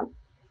blame it on?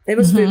 It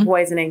was food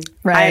poisoning.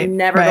 Right. I'm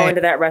never going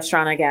to that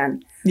restaurant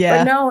again.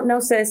 Yeah. But no,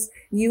 sis,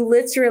 you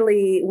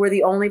literally were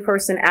the only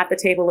person at the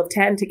table of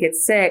 10 to get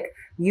sick.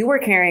 You were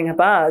carrying a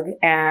bug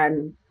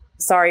and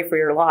sorry for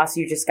your loss.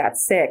 You just got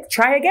sick.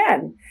 Try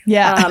again.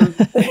 Yeah.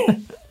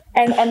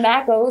 And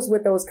that goes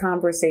with those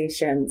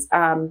conversations.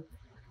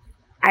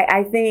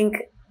 I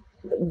think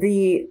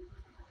the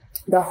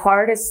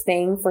hardest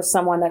thing for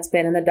someone that's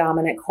been in the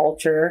dominant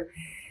culture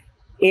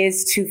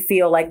is to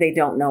feel like they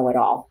don't know it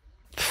all.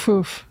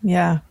 Oof,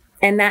 yeah.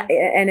 And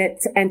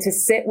to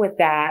sit with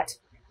that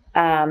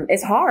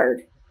is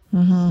hard.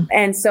 Mm-hmm.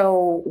 And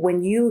so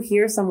when you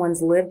hear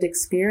someone's lived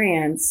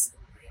experience,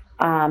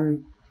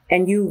 and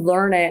you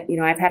learn it,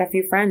 I've had a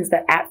few friends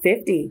that at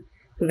 50,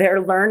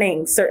 they're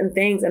learning certain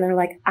things and they're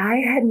like, I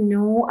had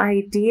no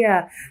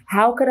idea.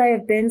 How could I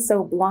have been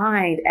so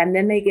blind? And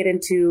then they get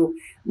into,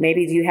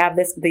 maybe do you have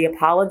the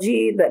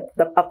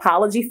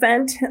apology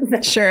fent?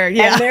 Sure.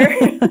 Yeah.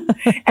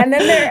 And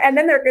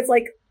then it's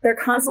like, they're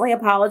constantly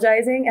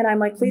apologizing. And I'm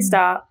like, please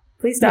stop.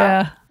 Please stop.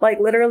 Yeah.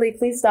 Like literally,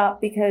 please stop,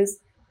 because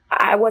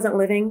I wasn't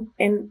living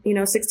in,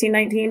 16,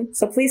 19.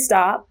 So please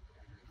stop.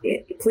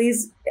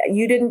 Please,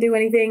 you didn't do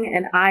anything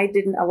and I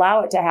didn't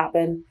allow it to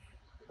happen.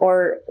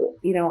 Or,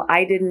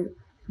 I didn't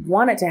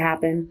want it to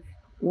happen.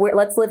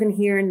 Let's live in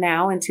here and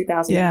now in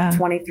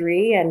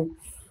 2023. Yeah.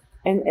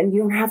 And you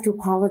don't have to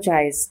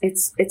apologize.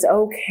 It's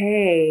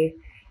okay.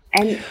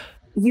 And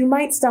you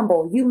might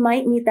stumble. You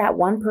might meet that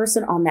one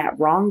person on that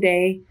wrong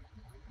day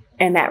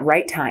and that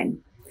right time.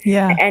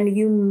 Yeah. And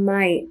you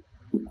might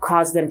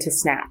cause them to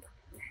snap.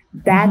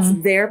 That's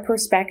their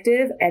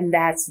perspective and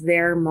that's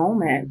their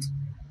moment.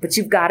 But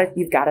you've got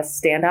to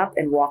stand up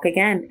and walk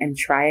again and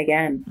try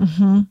again.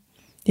 Mm-hmm.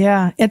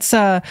 Yeah, it's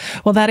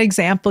well, that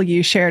example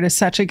you shared is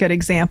such a good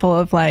example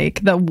of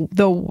like the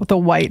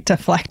white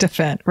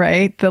deflectafant,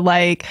 right?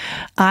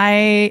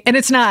 And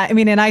it's not,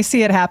 and I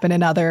see it happen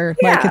in other,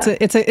 like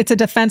it's a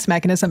defense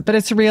mechanism, but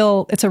it's a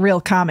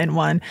real common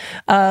one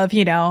of,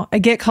 I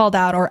get called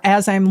out, or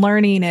as I'm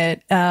learning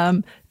it,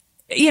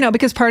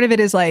 because part of it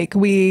is like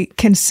we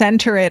can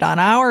center it on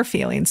our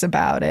feelings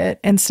about it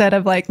instead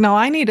of like, no,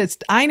 I need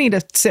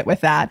to sit with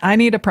that. I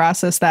need to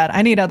process that.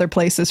 I need other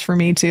places for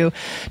me to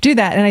do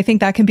that. And I think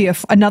that can be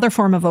another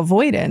form of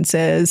avoidance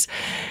is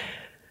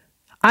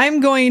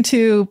I'm going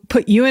to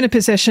put you in a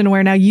position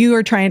where now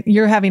you're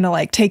having to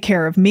like take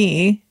care of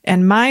me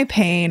and my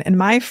pain and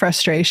my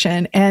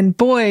frustration. And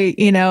boy,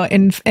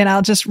 and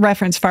I'll just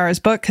reference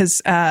Farah's book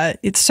because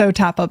it's so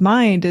top of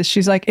mind, is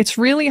she's like, it's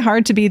really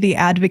hard to be the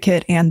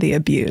advocate and the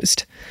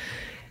abused.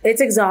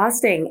 It's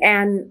exhausting.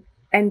 And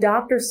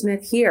Dr.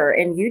 Smith here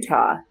in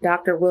Utah,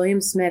 Dr. William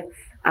Smith,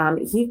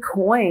 he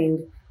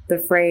coined the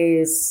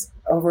phrase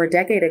over a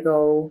decade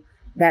ago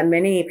that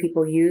many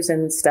people use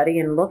and study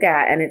and look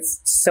at. And it's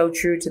so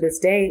true to this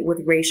day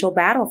with racial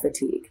battle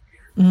fatigue.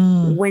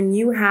 When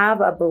you have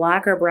a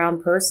Black or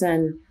brown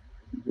person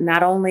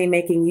not only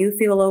making you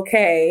feel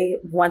okay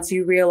once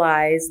you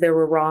realize there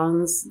were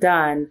wrongs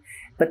done,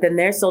 but then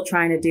they're still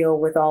trying to deal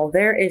with all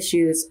their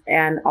issues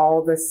and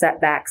all the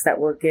setbacks that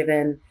were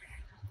given.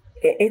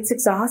 It's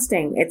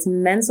exhausting. It's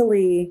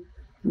mentally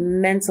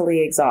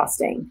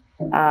exhausting.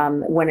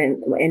 When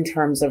in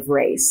terms of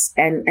race.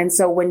 And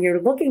so when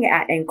you're looking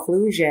at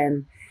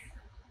inclusion,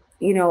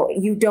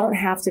 you don't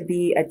have to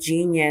be a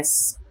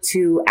genius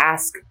to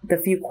ask the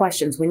few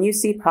questions. When you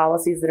see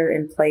policies that are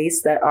in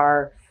place that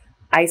are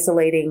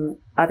isolating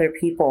other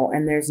people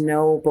and there's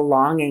no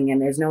belonging and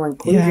there's no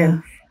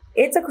inclusion,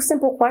 it's a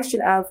simple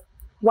question of,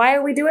 why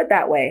do we do it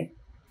that way?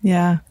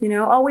 Yeah.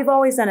 We've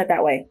always done it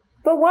that way.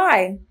 But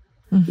why?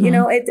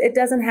 It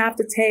doesn't have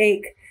to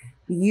take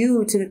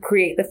you to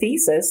create the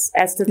thesis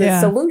as to the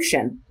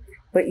solution,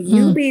 but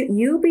you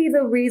be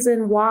the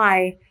reason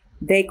why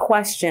they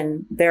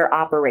question their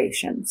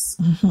operations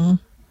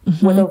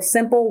with a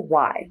simple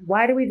why.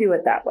 Why do we do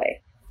it that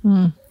way?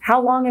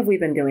 How long have we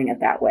been doing it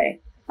that way?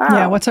 Oh.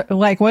 Yeah.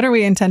 What are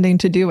we intending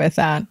to do with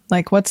that?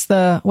 Like, what's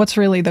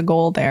really the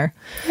goal there?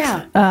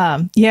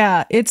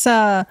 Yeah. It's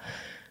and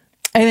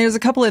there's a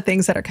couple of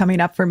things that are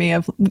coming up for me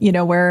of,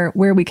 where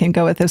we can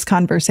go with this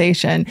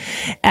conversation.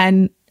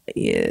 And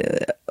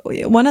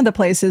one of the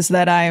places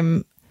that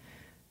I'm,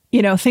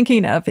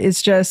 thinking of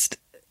is just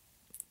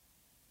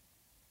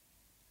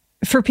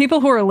for people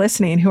who are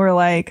listening, who are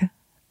like,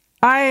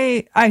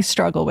 I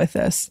struggle with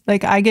this.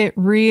 Like, I get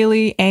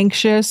really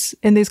anxious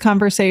in these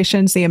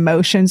conversations. The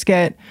emotions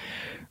get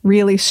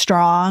really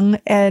strong.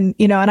 And,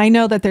 and I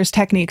know that there's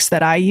techniques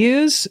that I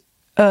use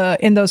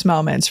in those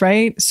moments,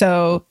 right?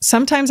 So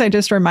sometimes I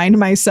just remind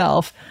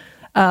myself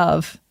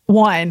of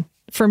one,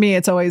 for me,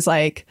 it's always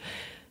like,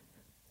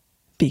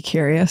 be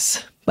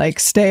curious, be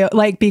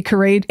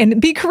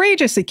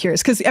courageously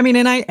curious. Cause you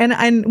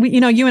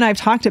and I've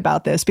talked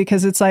about this,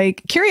 because it's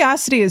like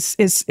curiosity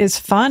is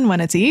fun when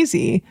it's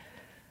easy,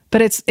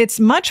 but it's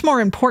much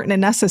more important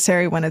and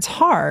necessary when it's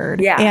hard.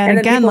 Yeah. And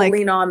again, people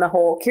lean on the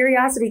whole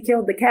curiosity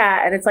killed the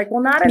cat. And it's like,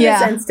 well, not in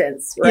this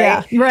instance.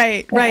 Right.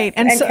 Yeah. Right.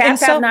 And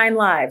cats have 9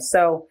 lives.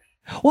 So,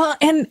 well,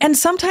 and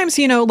sometimes,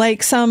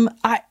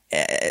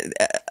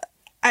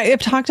 I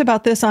have talked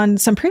about this on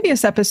some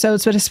previous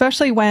episodes, but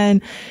especially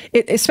when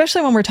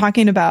we're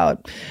talking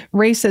about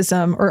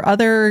racism or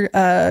other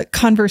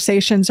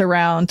conversations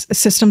around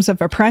systems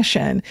of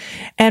oppression.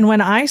 And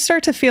when I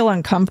start to feel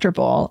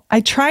uncomfortable,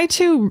 I try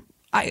to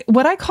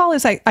what I call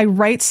is I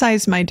right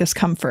size my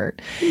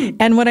discomfort.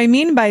 And what I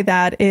mean by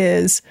that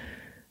is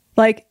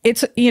like,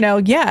 it's,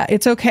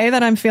 it's okay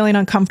that I'm feeling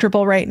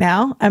uncomfortable right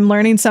now. I'm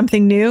learning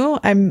something new.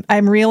 I'm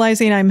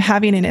realizing I'm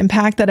having an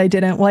impact that I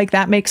didn't like.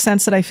 That makes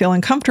sense that I feel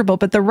uncomfortable.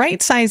 But the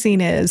right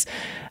sizing is,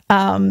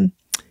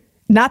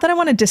 not that I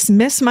want to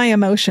dismiss my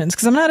emotions,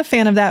 because I'm not a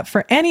fan of that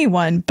for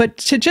anyone, but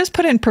to just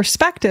put in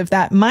perspective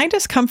that my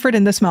discomfort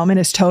in this moment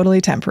is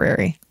totally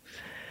temporary.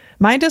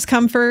 My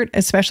discomfort,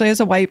 especially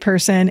as a white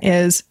person,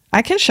 is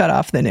I can shut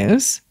off the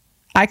news.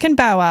 I can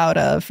bow out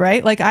of,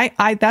 right? Like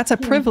I that's a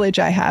privilege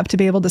I have to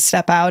be able to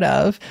step out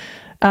of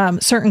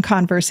certain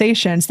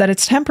conversations, that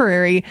it's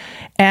temporary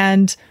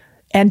and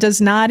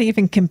does not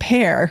even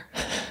compare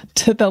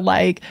to the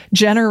like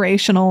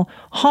generational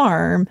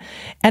harm.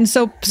 And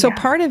so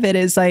part of it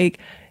is like,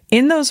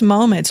 in those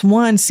moments,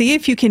 one, see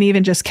if you can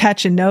even just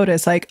catch and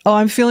notice, like, oh,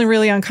 I'm feeling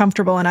really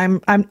uncomfortable and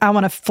I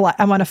want to fly.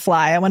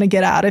 I want to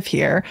get out of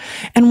here.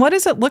 And what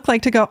does it look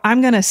like to go,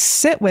 I'm going to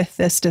sit with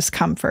this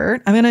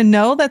discomfort. I'm going to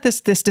know that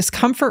this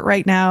discomfort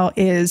right now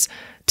is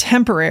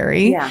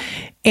temporary. Yeah.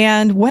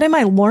 And what am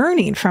I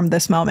learning from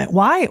this moment?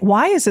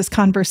 Why is this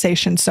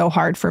conversation so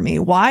hard for me?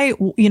 Why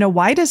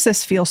does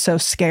this feel so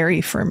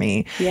scary for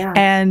me? Yeah.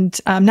 And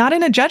not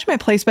in a judgment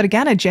place, but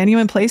again, a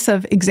genuine place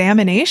of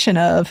examination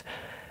of,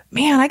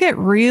 man, I get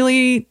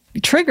really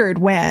triggered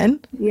when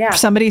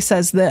somebody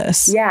says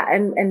this. Yeah.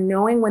 And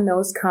knowing when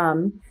those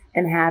come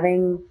and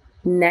having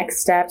next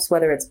steps,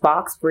 whether it's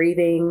box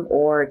breathing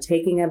or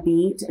taking a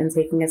beat and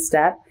taking a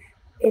step,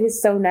 it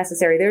is so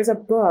necessary. There's a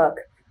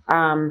book.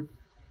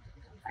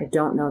 I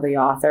don't know the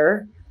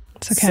author.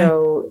 It's okay.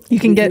 So we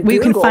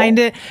can find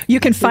it. You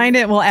can find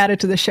it and we'll add it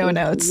to the show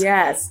notes.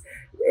 Yes.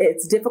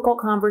 It's Difficult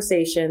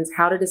Conversations,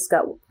 How to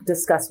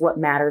Discuss What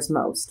Matters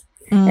Most.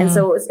 And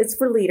so it's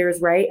for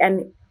leaders, right?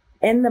 And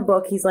in the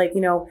book, he's like,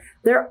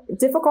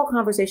 difficult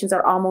conversations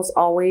are almost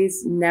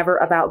always never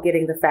about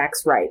getting the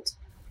facts right,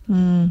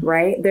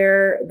 right?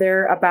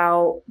 They're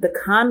about the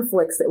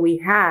conflicts that we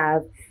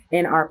have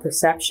in our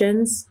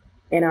perceptions,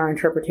 in our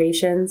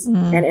interpretations,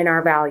 and in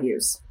our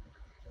values.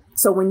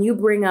 So when you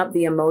bring up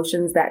the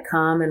emotions that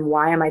come and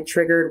why am I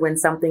triggered when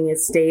something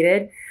is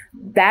stated,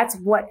 that's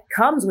what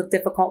comes with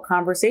difficult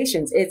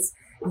conversations. It's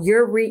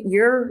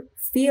you're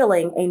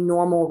feeling a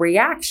normal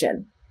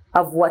reaction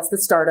of what's the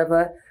start of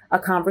a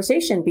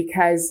conversation,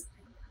 because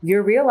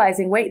you're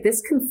realizing, wait,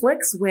 this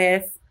conflicts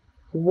with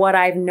what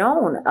I've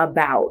known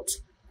about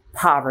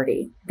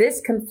poverty. This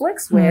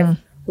conflicts with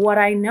what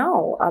I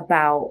know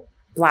about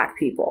Black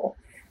people.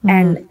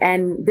 And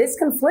this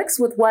conflicts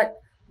with what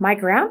my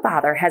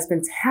grandfather has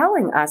been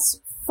telling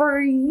us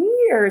for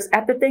years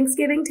at the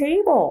Thanksgiving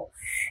table.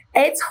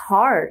 It's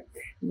hard.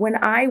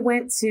 When I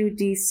went to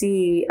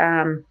DC,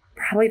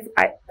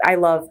 I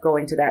love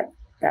going to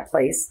that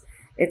place.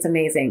 It's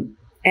amazing.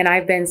 And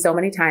I've been so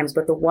many times,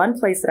 but the one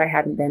place that I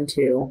hadn't been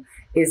to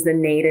is the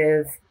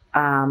Native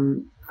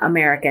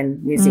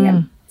American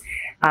Museum.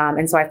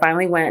 And so I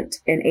finally went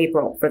in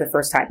April for the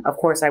first time. Of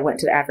course, I went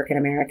to the African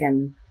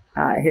American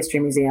History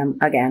Museum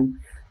again,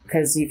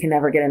 because you can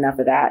never get enough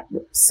of that.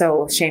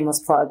 So shameless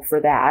plug for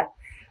that.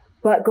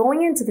 But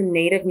going into the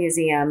Native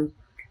Museum,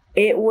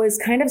 it was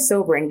kind of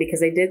sobering because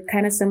they did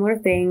kind of similar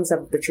things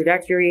of the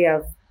trajectory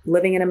of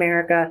living in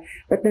America,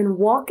 but then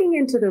walking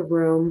into the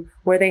room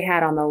where they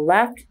had on the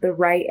left, the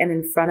right, and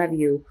in front of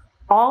you,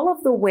 all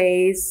of the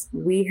ways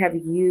we have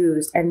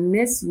used and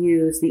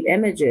misused the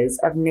images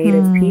of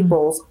Native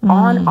peoples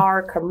on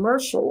our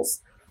commercials,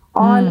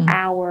 on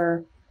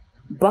our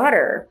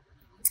butter.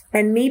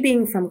 And me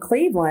being from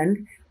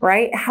Cleveland,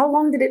 right? How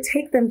long did it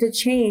take them to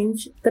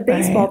change the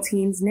baseball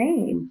team's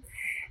name?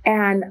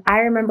 And I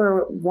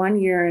remember one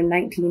year in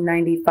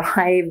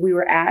 1995, we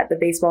were at the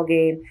baseball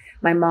game.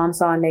 My mom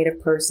saw a Native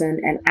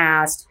person and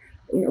asked,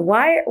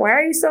 why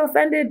are you so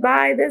offended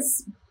by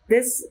this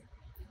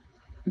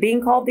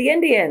being called the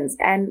Indians?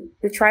 And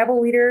the tribal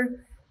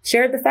leader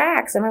shared the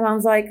facts. And my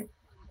mom's like,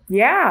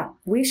 yeah,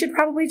 we should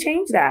probably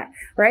change that.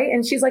 Right.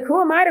 And she's like, who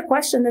am I to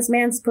question this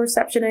man's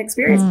perception and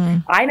experience?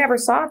 I never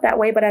saw it that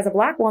way. But as a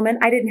Black woman,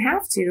 I didn't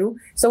have to.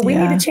 So we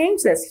need to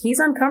change this. He's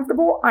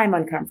uncomfortable. I'm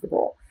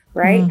uncomfortable.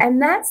 Right. And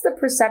that's the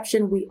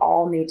perception we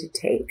all need to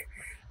take.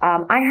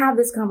 I have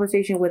this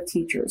conversation with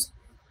teachers.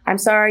 I'm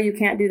sorry, you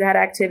can't do that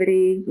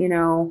activity.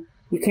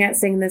 You can't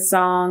sing this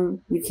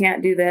song. You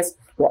can't do this.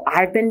 Well,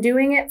 I've been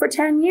doing it for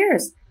 10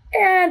 years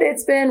and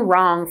it's been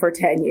wrong for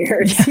 10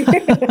 years.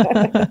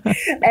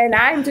 And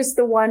I'm just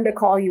the one to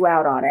call you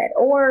out on it.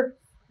 Or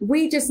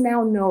we just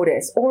now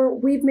notice, or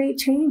we've made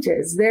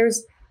changes.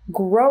 There's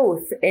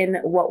growth in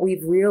what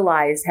we've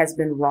realized has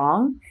been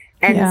wrong.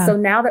 And so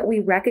now that we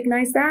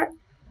recognize that,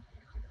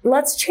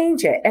 let's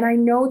change it. And I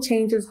know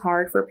change is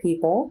hard for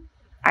people.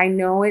 I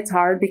know it's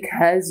hard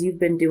because you've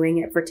been doing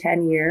it for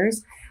 10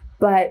 years.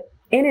 But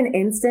in an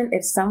instant,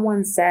 if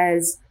someone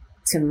says,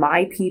 to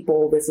my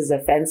people, this is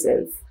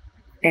offensive,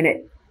 and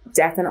it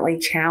definitely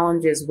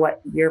challenges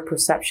what your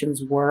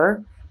perceptions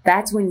were,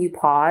 that's when you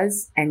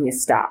pause and you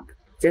stop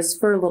just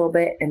for a little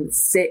bit and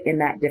sit in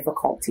that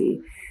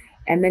difficulty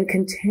and then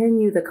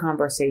continue the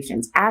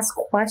conversations, ask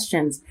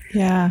questions.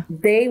 Yeah.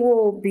 They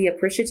will be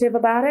appreciative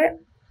about it.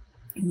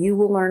 You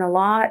will learn a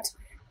lot,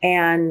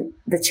 and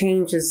the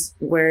change is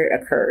where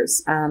it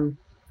occurs. And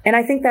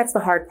I think that's the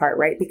hard part,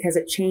 right? Because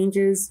it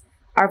changes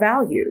our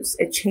values.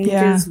 It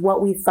changes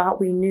what we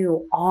thought we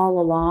knew all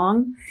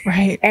along.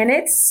 Right. And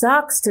it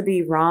sucks to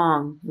be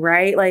wrong,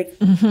 right? Like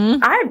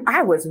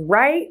I was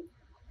right,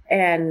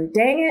 and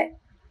dang it,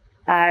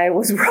 I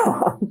was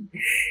wrong.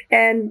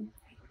 And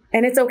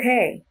it's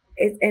okay.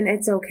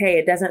 It's okay.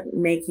 It doesn't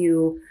make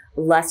you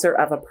lesser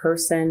of a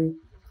person,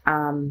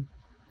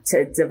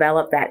 to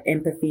develop that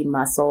empathy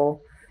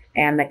muscle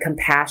and the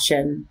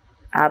compassion.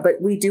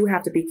 But we do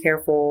have to be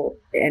careful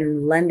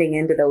in lending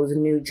into those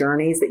new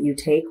journeys that you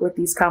take with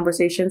these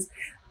conversations,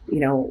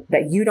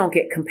 that you don't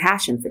get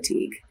compassion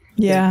fatigue.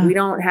 Yeah. We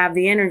don't have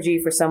the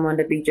energy for someone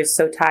to be just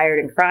so tired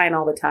and crying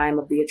all the time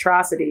of the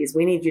atrocities.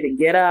 We need you to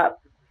get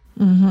up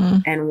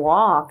and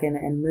walk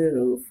and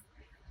move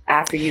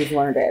after you've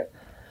learned it.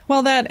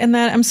 Well, that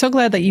I'm so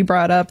glad that you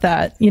brought up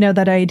that,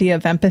 that idea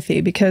of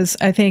empathy, because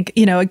I think,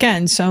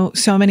 again, so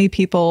many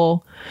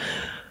people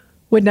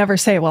would never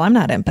say, well, I'm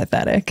not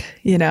empathetic,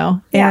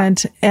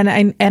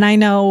 and I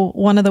know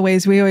one of the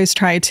ways we always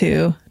try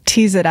to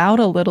tease it out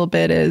a little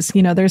bit is,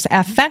 there's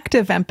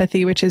affective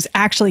empathy, which is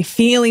actually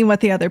feeling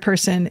what the other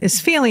person is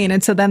feeling.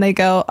 And so then they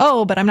go,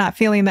 oh, but I'm not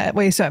feeling that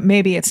way. So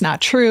maybe it's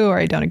not true, or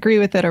I don't agree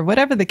with it, or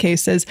whatever the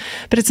case is.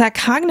 But it's that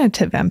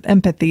cognitive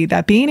empathy,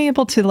 that being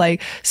able to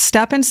like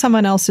step in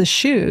someone else's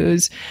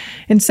shoes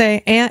and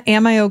say,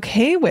 am I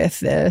okay with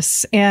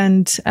this?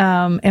 And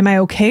am I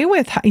okay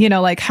with,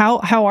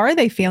 how are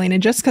they feeling?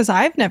 And just because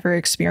I've never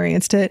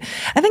experienced it,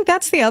 I think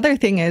that's the other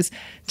thing is,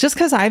 just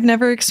because I've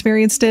never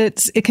experienced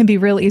it, it can be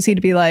real easy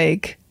to be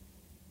like,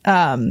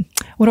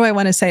 what do I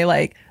want to say?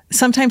 Like,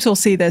 sometimes we'll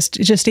see this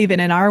just even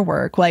in our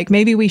work. Like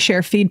maybe we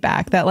share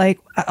feedback that like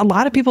a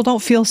lot of people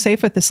don't feel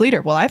safe with this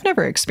leader. Well, I've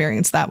never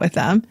experienced that with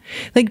them.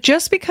 Like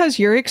just because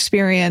your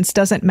experience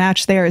doesn't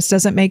match theirs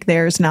doesn't make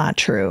theirs not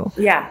true.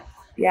 Yeah.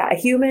 Yeah.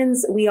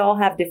 Humans, we all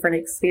have different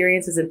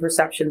experiences and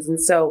perceptions.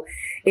 And so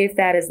if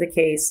that is the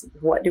case,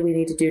 what do we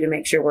need to do to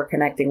make sure we're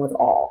connecting with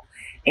all?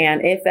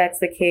 And if that's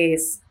the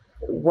case,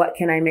 what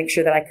can I make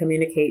sure that I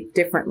communicate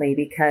differently?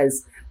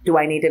 Because do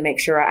I need to make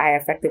sure I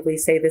effectively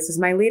say, this is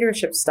my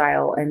leadership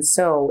style? And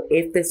so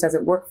if this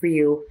doesn't work for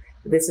you,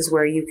 this is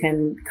where you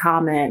can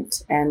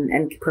comment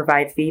and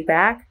provide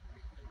feedback.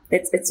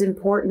 It's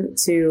important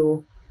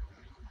to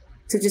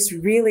just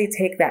really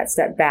take that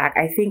step back.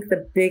 I think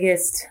the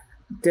biggest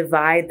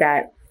divide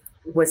that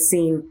was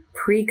seen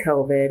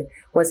pre-COVID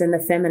was in the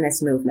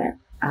feminist movement.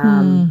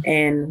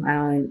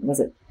 And was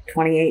it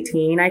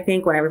 2018, I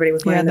think, when everybody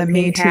was wearing the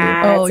pink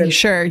hats. Oh,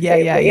 sure.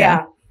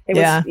 Yeah. It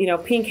was,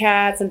 pink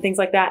hats and things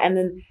like that. And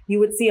then you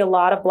would see a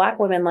lot of Black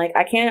women like,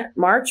 I can't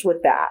march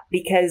with that,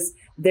 because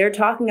they're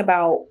talking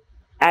about,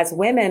 as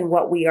women,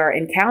 what we are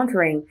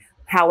encountering.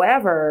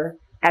 However,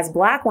 as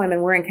Black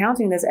women, we're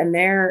encountering this and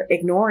they're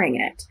ignoring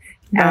it.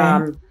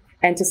 Right.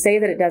 And to say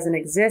that it doesn't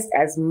exist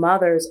as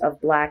mothers of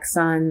Black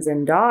sons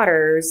and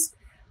daughters,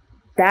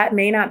 that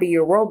may not be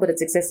your world, but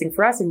it's existing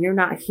for us, and you're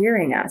not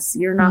hearing us.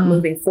 You're not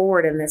moving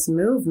forward in this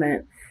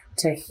movement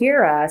to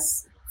hear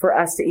us, for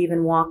us to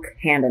even walk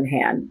hand in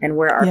hand and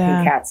wear our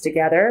pink hats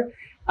together.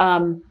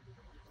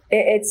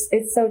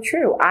 It's so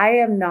true. I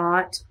am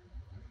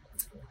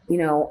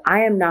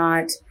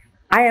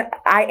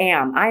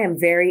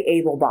very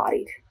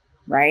able-bodied,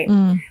 right?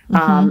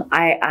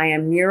 I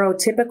am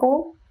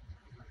neurotypical.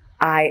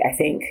 I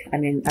think, I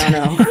don't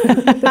know.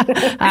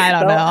 I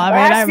don't know.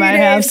 I might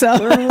have some.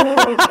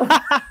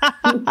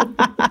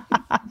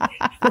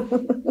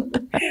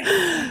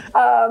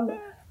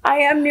 I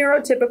am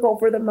neurotypical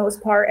for the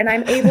most part, and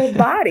I'm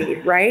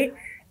able-bodied, right?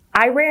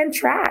 I ran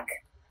track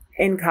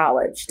in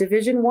college,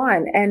 Division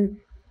I, and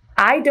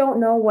I don't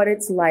know what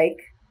it's like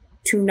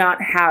to not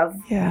have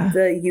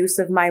the use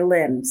of my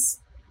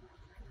limbs.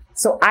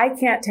 So I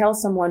can't tell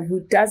someone who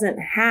doesn't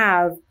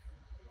have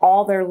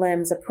all their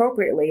limbs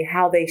appropriately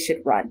how they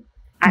should run.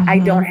 I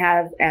don't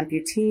have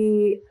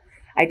amputee.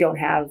 I don't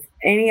have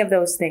any of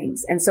those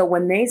things. And so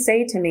when they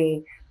say to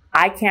me,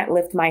 I can't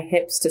lift my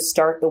hips to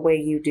start the way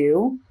you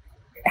do,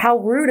 how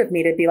rude of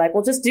me to be like,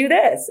 well, just do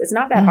this. It's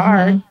not that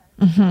hard.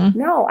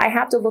 No, I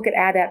have to look at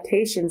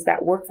adaptations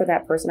that work for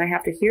that person. I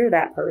have to hear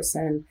that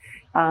person,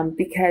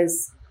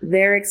 because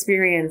their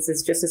experience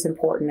is just as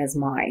important as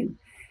mine.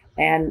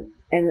 And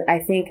I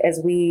think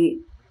as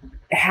we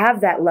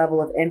have that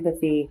level of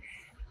empathy,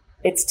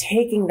 it's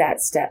taking that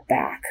step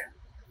back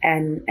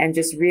and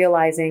just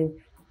realizing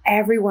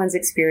everyone's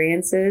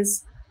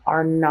experiences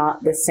are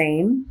not the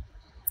same,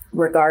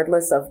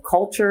 regardless of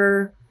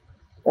culture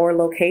or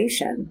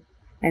location.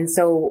 And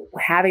so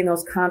having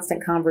those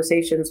constant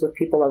conversations with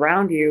people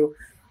around you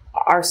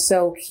are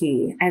so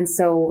key. And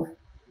so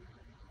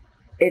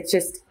it's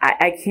just,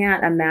 I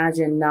can't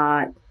imagine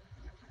not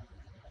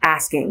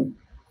asking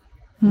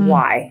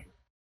why.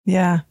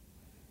 Yeah.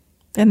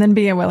 And then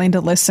being willing to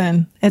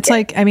listen. It's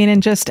like, I mean,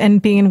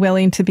 and being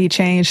willing to be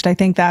changed. I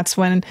think that's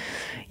when,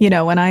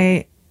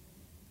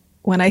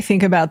 when I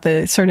think about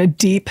the sort of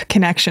deep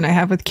connection I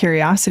have with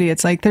curiosity,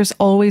 it's like, there's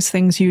always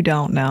things you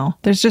don't know.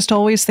 There's just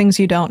always things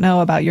you don't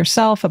know about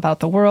yourself, about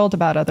the world,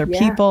 about other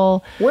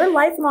people. We're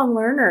lifelong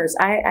learners.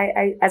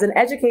 I, as an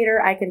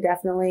educator, I can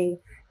definitely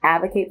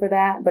advocate for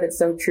that, but it's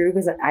so true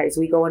because as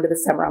we go into the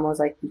summer, I'm always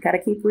like, you got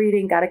to keep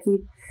reading, got to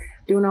keep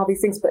doing all these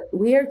things, but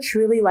we are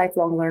truly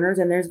lifelong learners.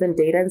 And there's been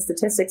data and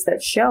statistics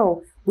that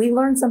show we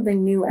learn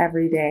something new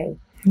every day.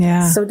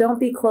 Yeah. So don't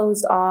be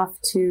closed off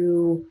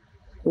to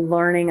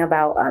learning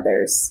about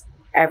others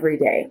every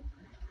day.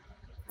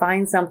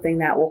 Find something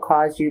that will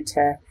cause you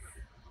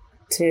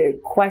to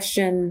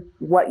question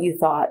what you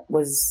thought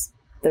was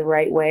the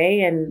right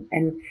way and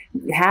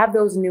have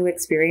those new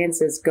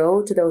experiences.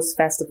 Go to those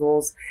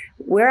festivals.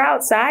 We're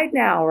outside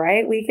now,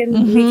 right? We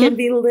can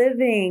be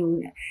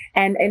living.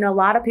 And a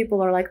lot of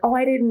people are like, oh,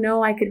 I didn't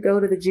know I could go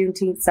to the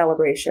Juneteenth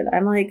celebration.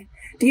 I'm like,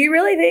 do you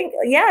really think?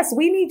 Yes,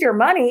 we need your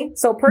money.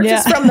 So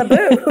purchase from the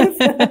booth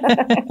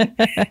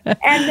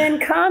and then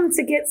come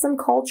to get some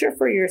culture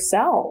for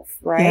yourself.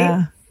 Right.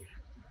 Yeah.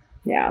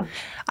 Yeah.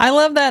 I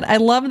love that. I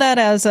love that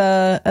as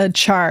a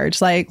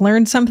charge, like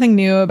learn something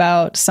new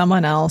about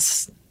someone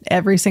else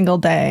every single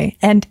day.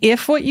 And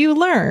if what you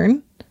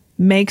learn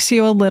makes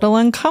you a little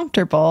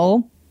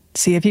uncomfortable,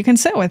 see if you can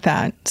sit with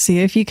that. See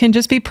if you can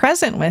just be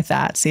present with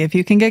that. See if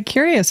you can get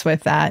curious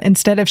with that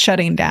instead of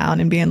shutting down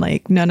and being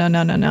like, no, no,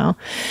 no, no, no.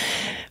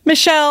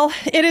 Michelle,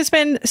 it has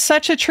been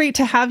such a treat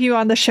to have you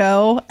on the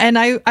show. And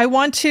I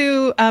want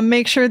to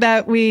make sure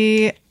that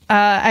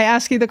I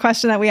ask you the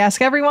question that we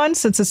ask everyone,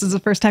 since this is the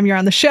first time you're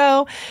on the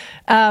show.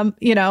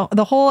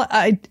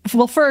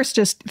 First,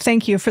 just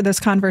thank you for this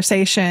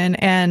conversation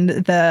and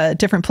the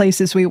different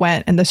places we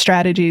went and the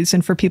strategies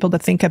and for people to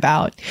think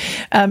about.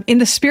 In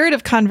the spirit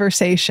of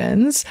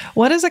conversations,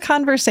 what is a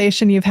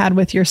conversation you've had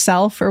with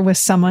yourself or with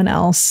someone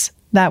else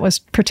that was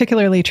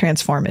particularly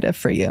transformative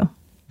for you?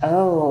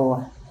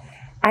 Oh,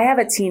 I have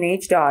a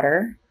teenage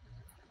daughter.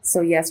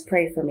 So yes,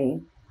 pray for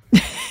me.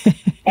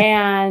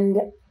 And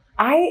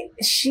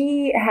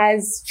she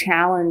has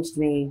challenged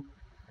me,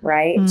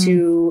 right,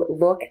 to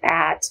look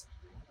at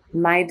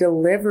my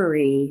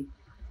delivery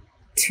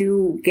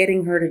to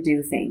getting her to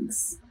do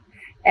things.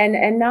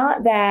 And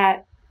not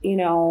that,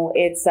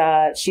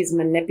 it's she's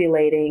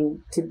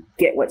manipulating to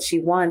get what she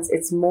wants.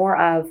 It's more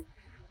of,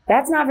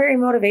 that's not very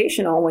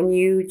motivational when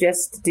you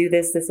just do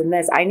this, this, and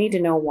this. I need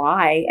to know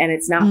why. And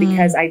it's not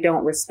because I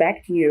don't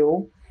respect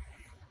you.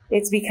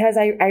 It's because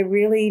I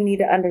really need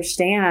to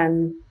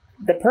understand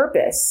the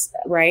purpose,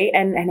 right?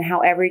 And how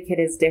every kid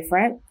is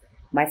different.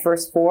 My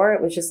first 4,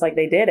 it was just like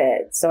they did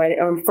it. So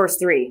first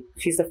 3,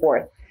 she's the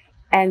 4th.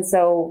 And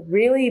so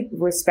really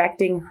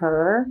respecting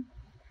her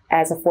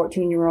as a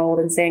 14-year-old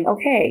and saying,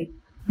 okay,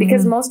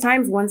 because most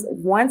times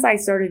once I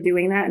started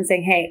doing that and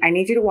saying, hey, I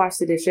need you to wash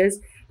the dishes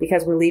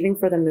because we're leaving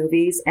for the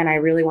movies and I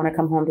really want to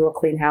come home to a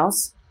clean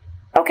house.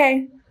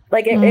 Okay.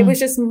 Like it was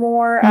just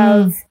more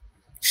of,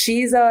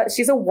 she's a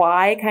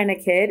why kind of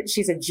kid.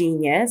 She's a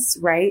genius,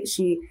 right?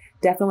 She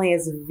definitely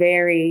is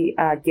very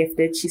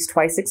gifted. She's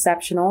twice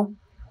exceptional.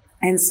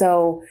 And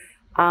so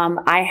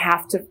I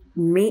have to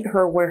meet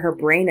her where her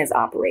brain is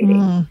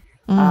operating.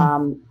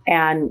 And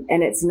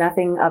it's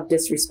nothing of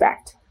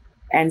disrespect.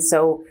 And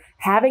so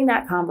having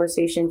that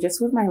conversation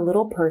just with my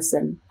little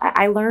person,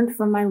 I learned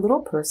from my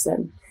little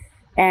person.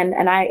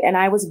 And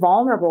I was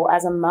vulnerable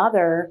as a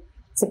mother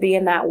to be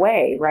in that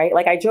way, right?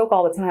 Like I joke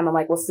all the time. I'm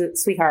like, well,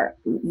 sweetheart,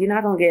 you're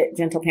not going to get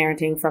gentle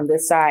parenting from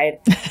this side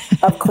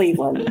of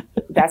Cleveland.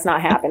 That's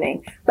not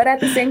happening. But at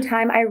the same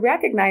time, I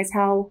recognize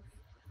how,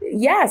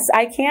 yes,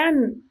 I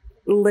can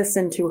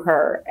listen to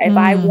her if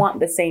I want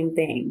the same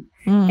thing,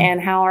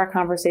 and how our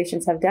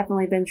conversations have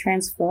definitely been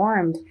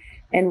transformed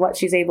in what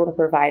she's able to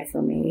provide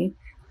for me.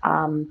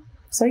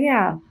 So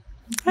yeah.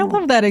 I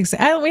love that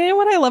example.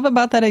 What I love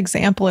about that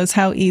example is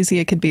how easy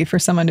it could be for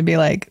someone to be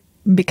like,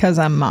 because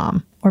I'm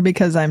mom or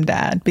because I'm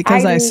dad,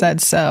 because I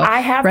said so,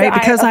 I have right?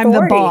 Because I'm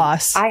the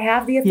boss. I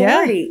have the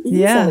authority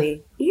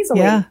easily.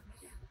 Yeah.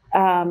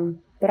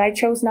 But I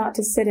chose not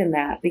to sit in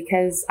that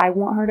because I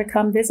want her to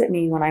come visit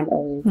me when I'm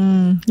old.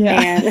 And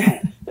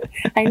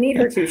I need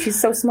her to.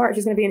 She's so smart.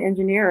 She's going to be an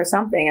engineer or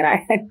something. And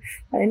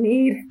I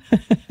need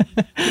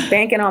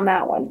banking on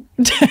that one.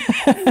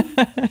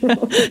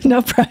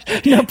 No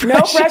pressure. No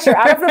pressure.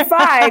 Out of the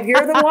 5,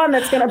 you're the one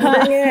that's going to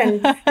bring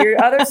in.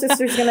 Your other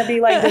sister's going to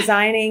be like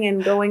designing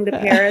and going to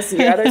Paris.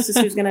 And your other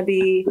sister's going to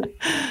be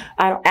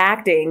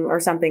acting or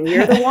something.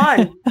 You're the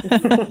one.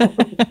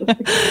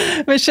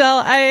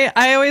 Michelle,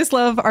 I always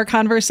love our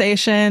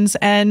conversations.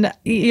 And,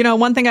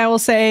 one thing I will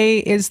say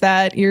is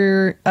that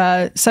you're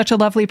such a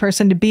lovely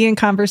person to be in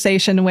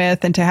conversation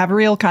with and to have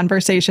real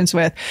conversations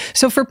with.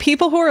 So for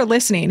people who are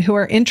listening, who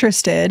are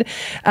interested,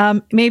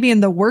 maybe in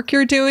the work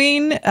you're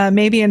doing,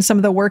 maybe in some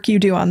of the work you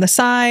do on the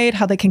side,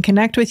 how they can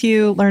connect with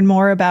you, learn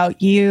more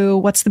about you,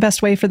 what's the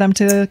best way for them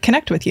to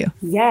connect with you?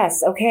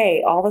 Yes.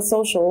 Okay. All the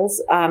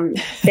socials.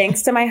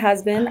 Thanks to my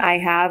husband, I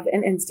have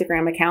an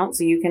Instagram account,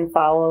 so you can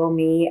follow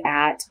me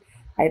at,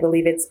 I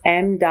believe it's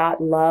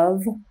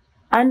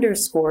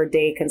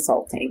m.love_day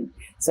consulting.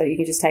 So you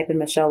can just type in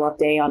Michelle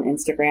Loveday on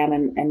Instagram,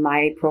 and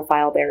my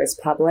profile there is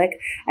public.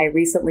 I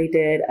recently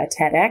did a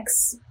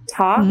TEDx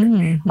talk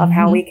of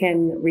how we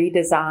can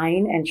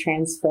redesign and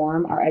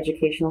transform our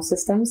educational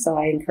system. So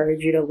I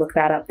encourage you to look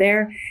that up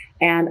there.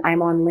 And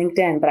I'm on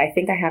LinkedIn, but I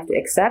think I have to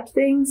accept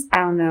things. I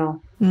don't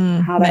know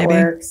how that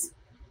works.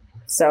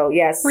 So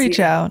yes.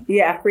 Reach out.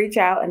 Yeah, reach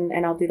out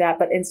and I'll do that.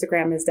 But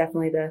Instagram is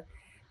definitely the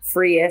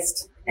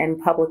freest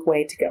and public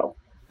way to go.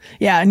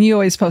 Yeah. And you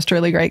always post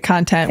really great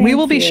content. We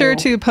will be sure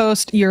to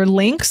post your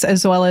links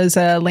as well as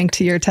a link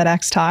to your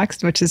TEDx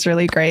talks, which is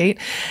really great.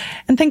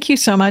 And thank you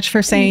so much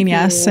for saying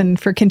yes and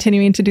for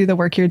continuing to do the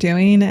work you're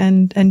doing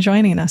and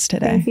joining us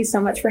today. Thank you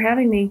so much for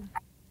having me.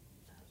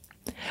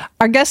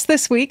 Our guest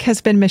this week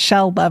has been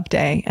Michelle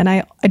Loveday, and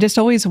I just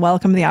always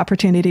welcome the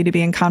opportunity to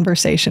be in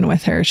conversation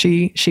with her.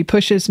 She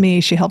pushes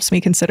me. She helps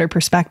me consider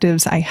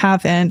perspectives I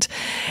haven't.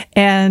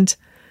 And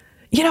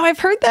you know, I've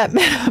heard that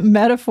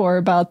metaphor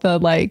about the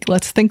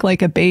let's think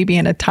like a baby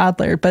and a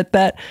toddler, but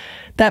that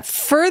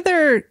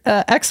further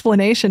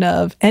explanation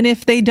of, and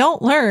if they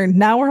don't learn,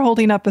 now we're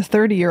holding up a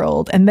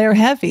 30-year-old and they're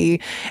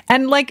heavy.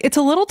 And it's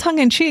a little tongue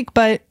in cheek,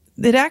 but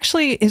it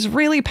actually is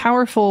really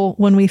powerful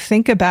when we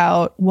think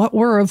about what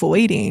we're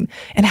avoiding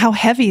and how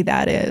heavy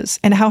that is,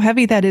 and how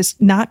heavy that is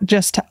not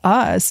just to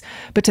us,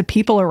 but to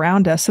people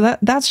around us. So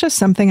that's just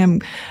something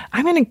I'm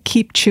going to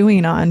keep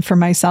chewing on for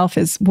myself,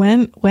 is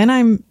when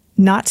I'm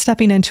not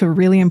stepping into a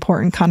really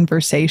important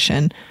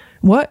conversation,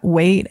 what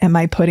weight am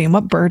I putting?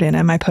 What burden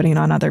am I putting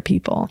on other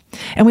people?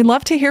 And we'd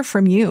love to hear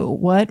from you.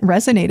 What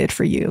resonated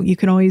for you? You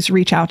can always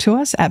reach out to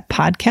us at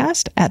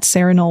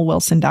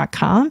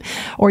podcast@sarahnollwilson.com,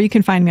 or you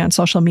can find me on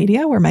social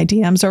media where my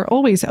DMs are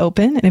always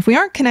open. And if we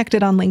aren't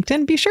connected on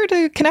LinkedIn, be sure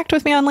to connect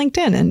with me on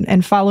LinkedIn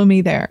and follow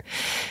me there.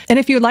 And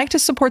if you'd like to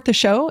support the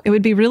show, it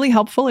would be really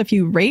helpful if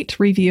you rate,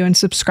 review, and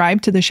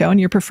subscribe to the show in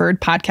your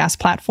preferred podcast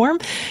platform,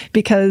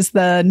 because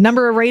the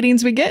number of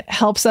ratings we get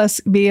helps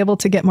us be able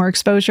to get more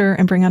exposure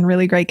and bring on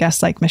really great guests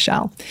like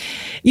Michelle.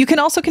 You can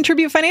also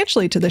contribute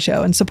financially to the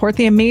show and support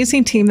the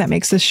amazing team that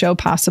makes this show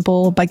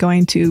possible by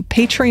going to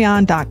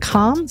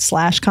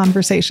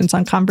patreon.com/conversations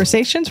on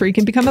conversations, where you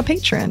can become a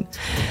patron.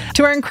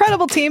 To our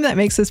incredible team that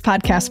makes this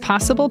podcast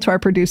possible, to our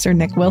producer,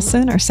 Nick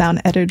Wilson, our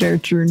sound editor,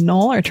 Drew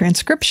Knoll, our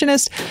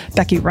transcriptionist,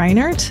 Becky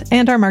Reinert,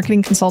 and our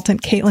marketing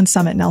consultant, Caitlin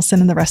Summit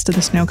Nelson, and the rest of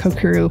the Snowco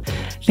crew.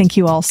 Thank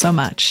you all so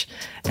much.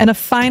 And a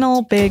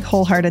final big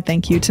wholehearted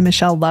thank you to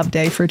Michelle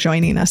Loveday for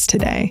joining us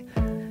today.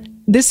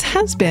 This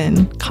has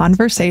been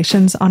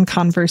Conversations on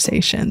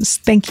Conversations.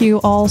 Thank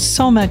you all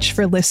so much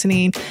for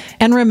listening.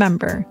 And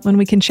remember, when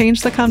we can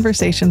change the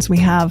conversations we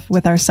have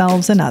with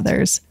ourselves and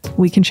others,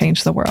 we can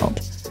change the world.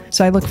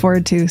 So I look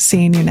forward to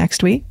seeing you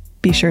next week.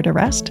 Be sure to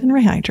rest and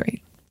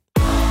rehydrate.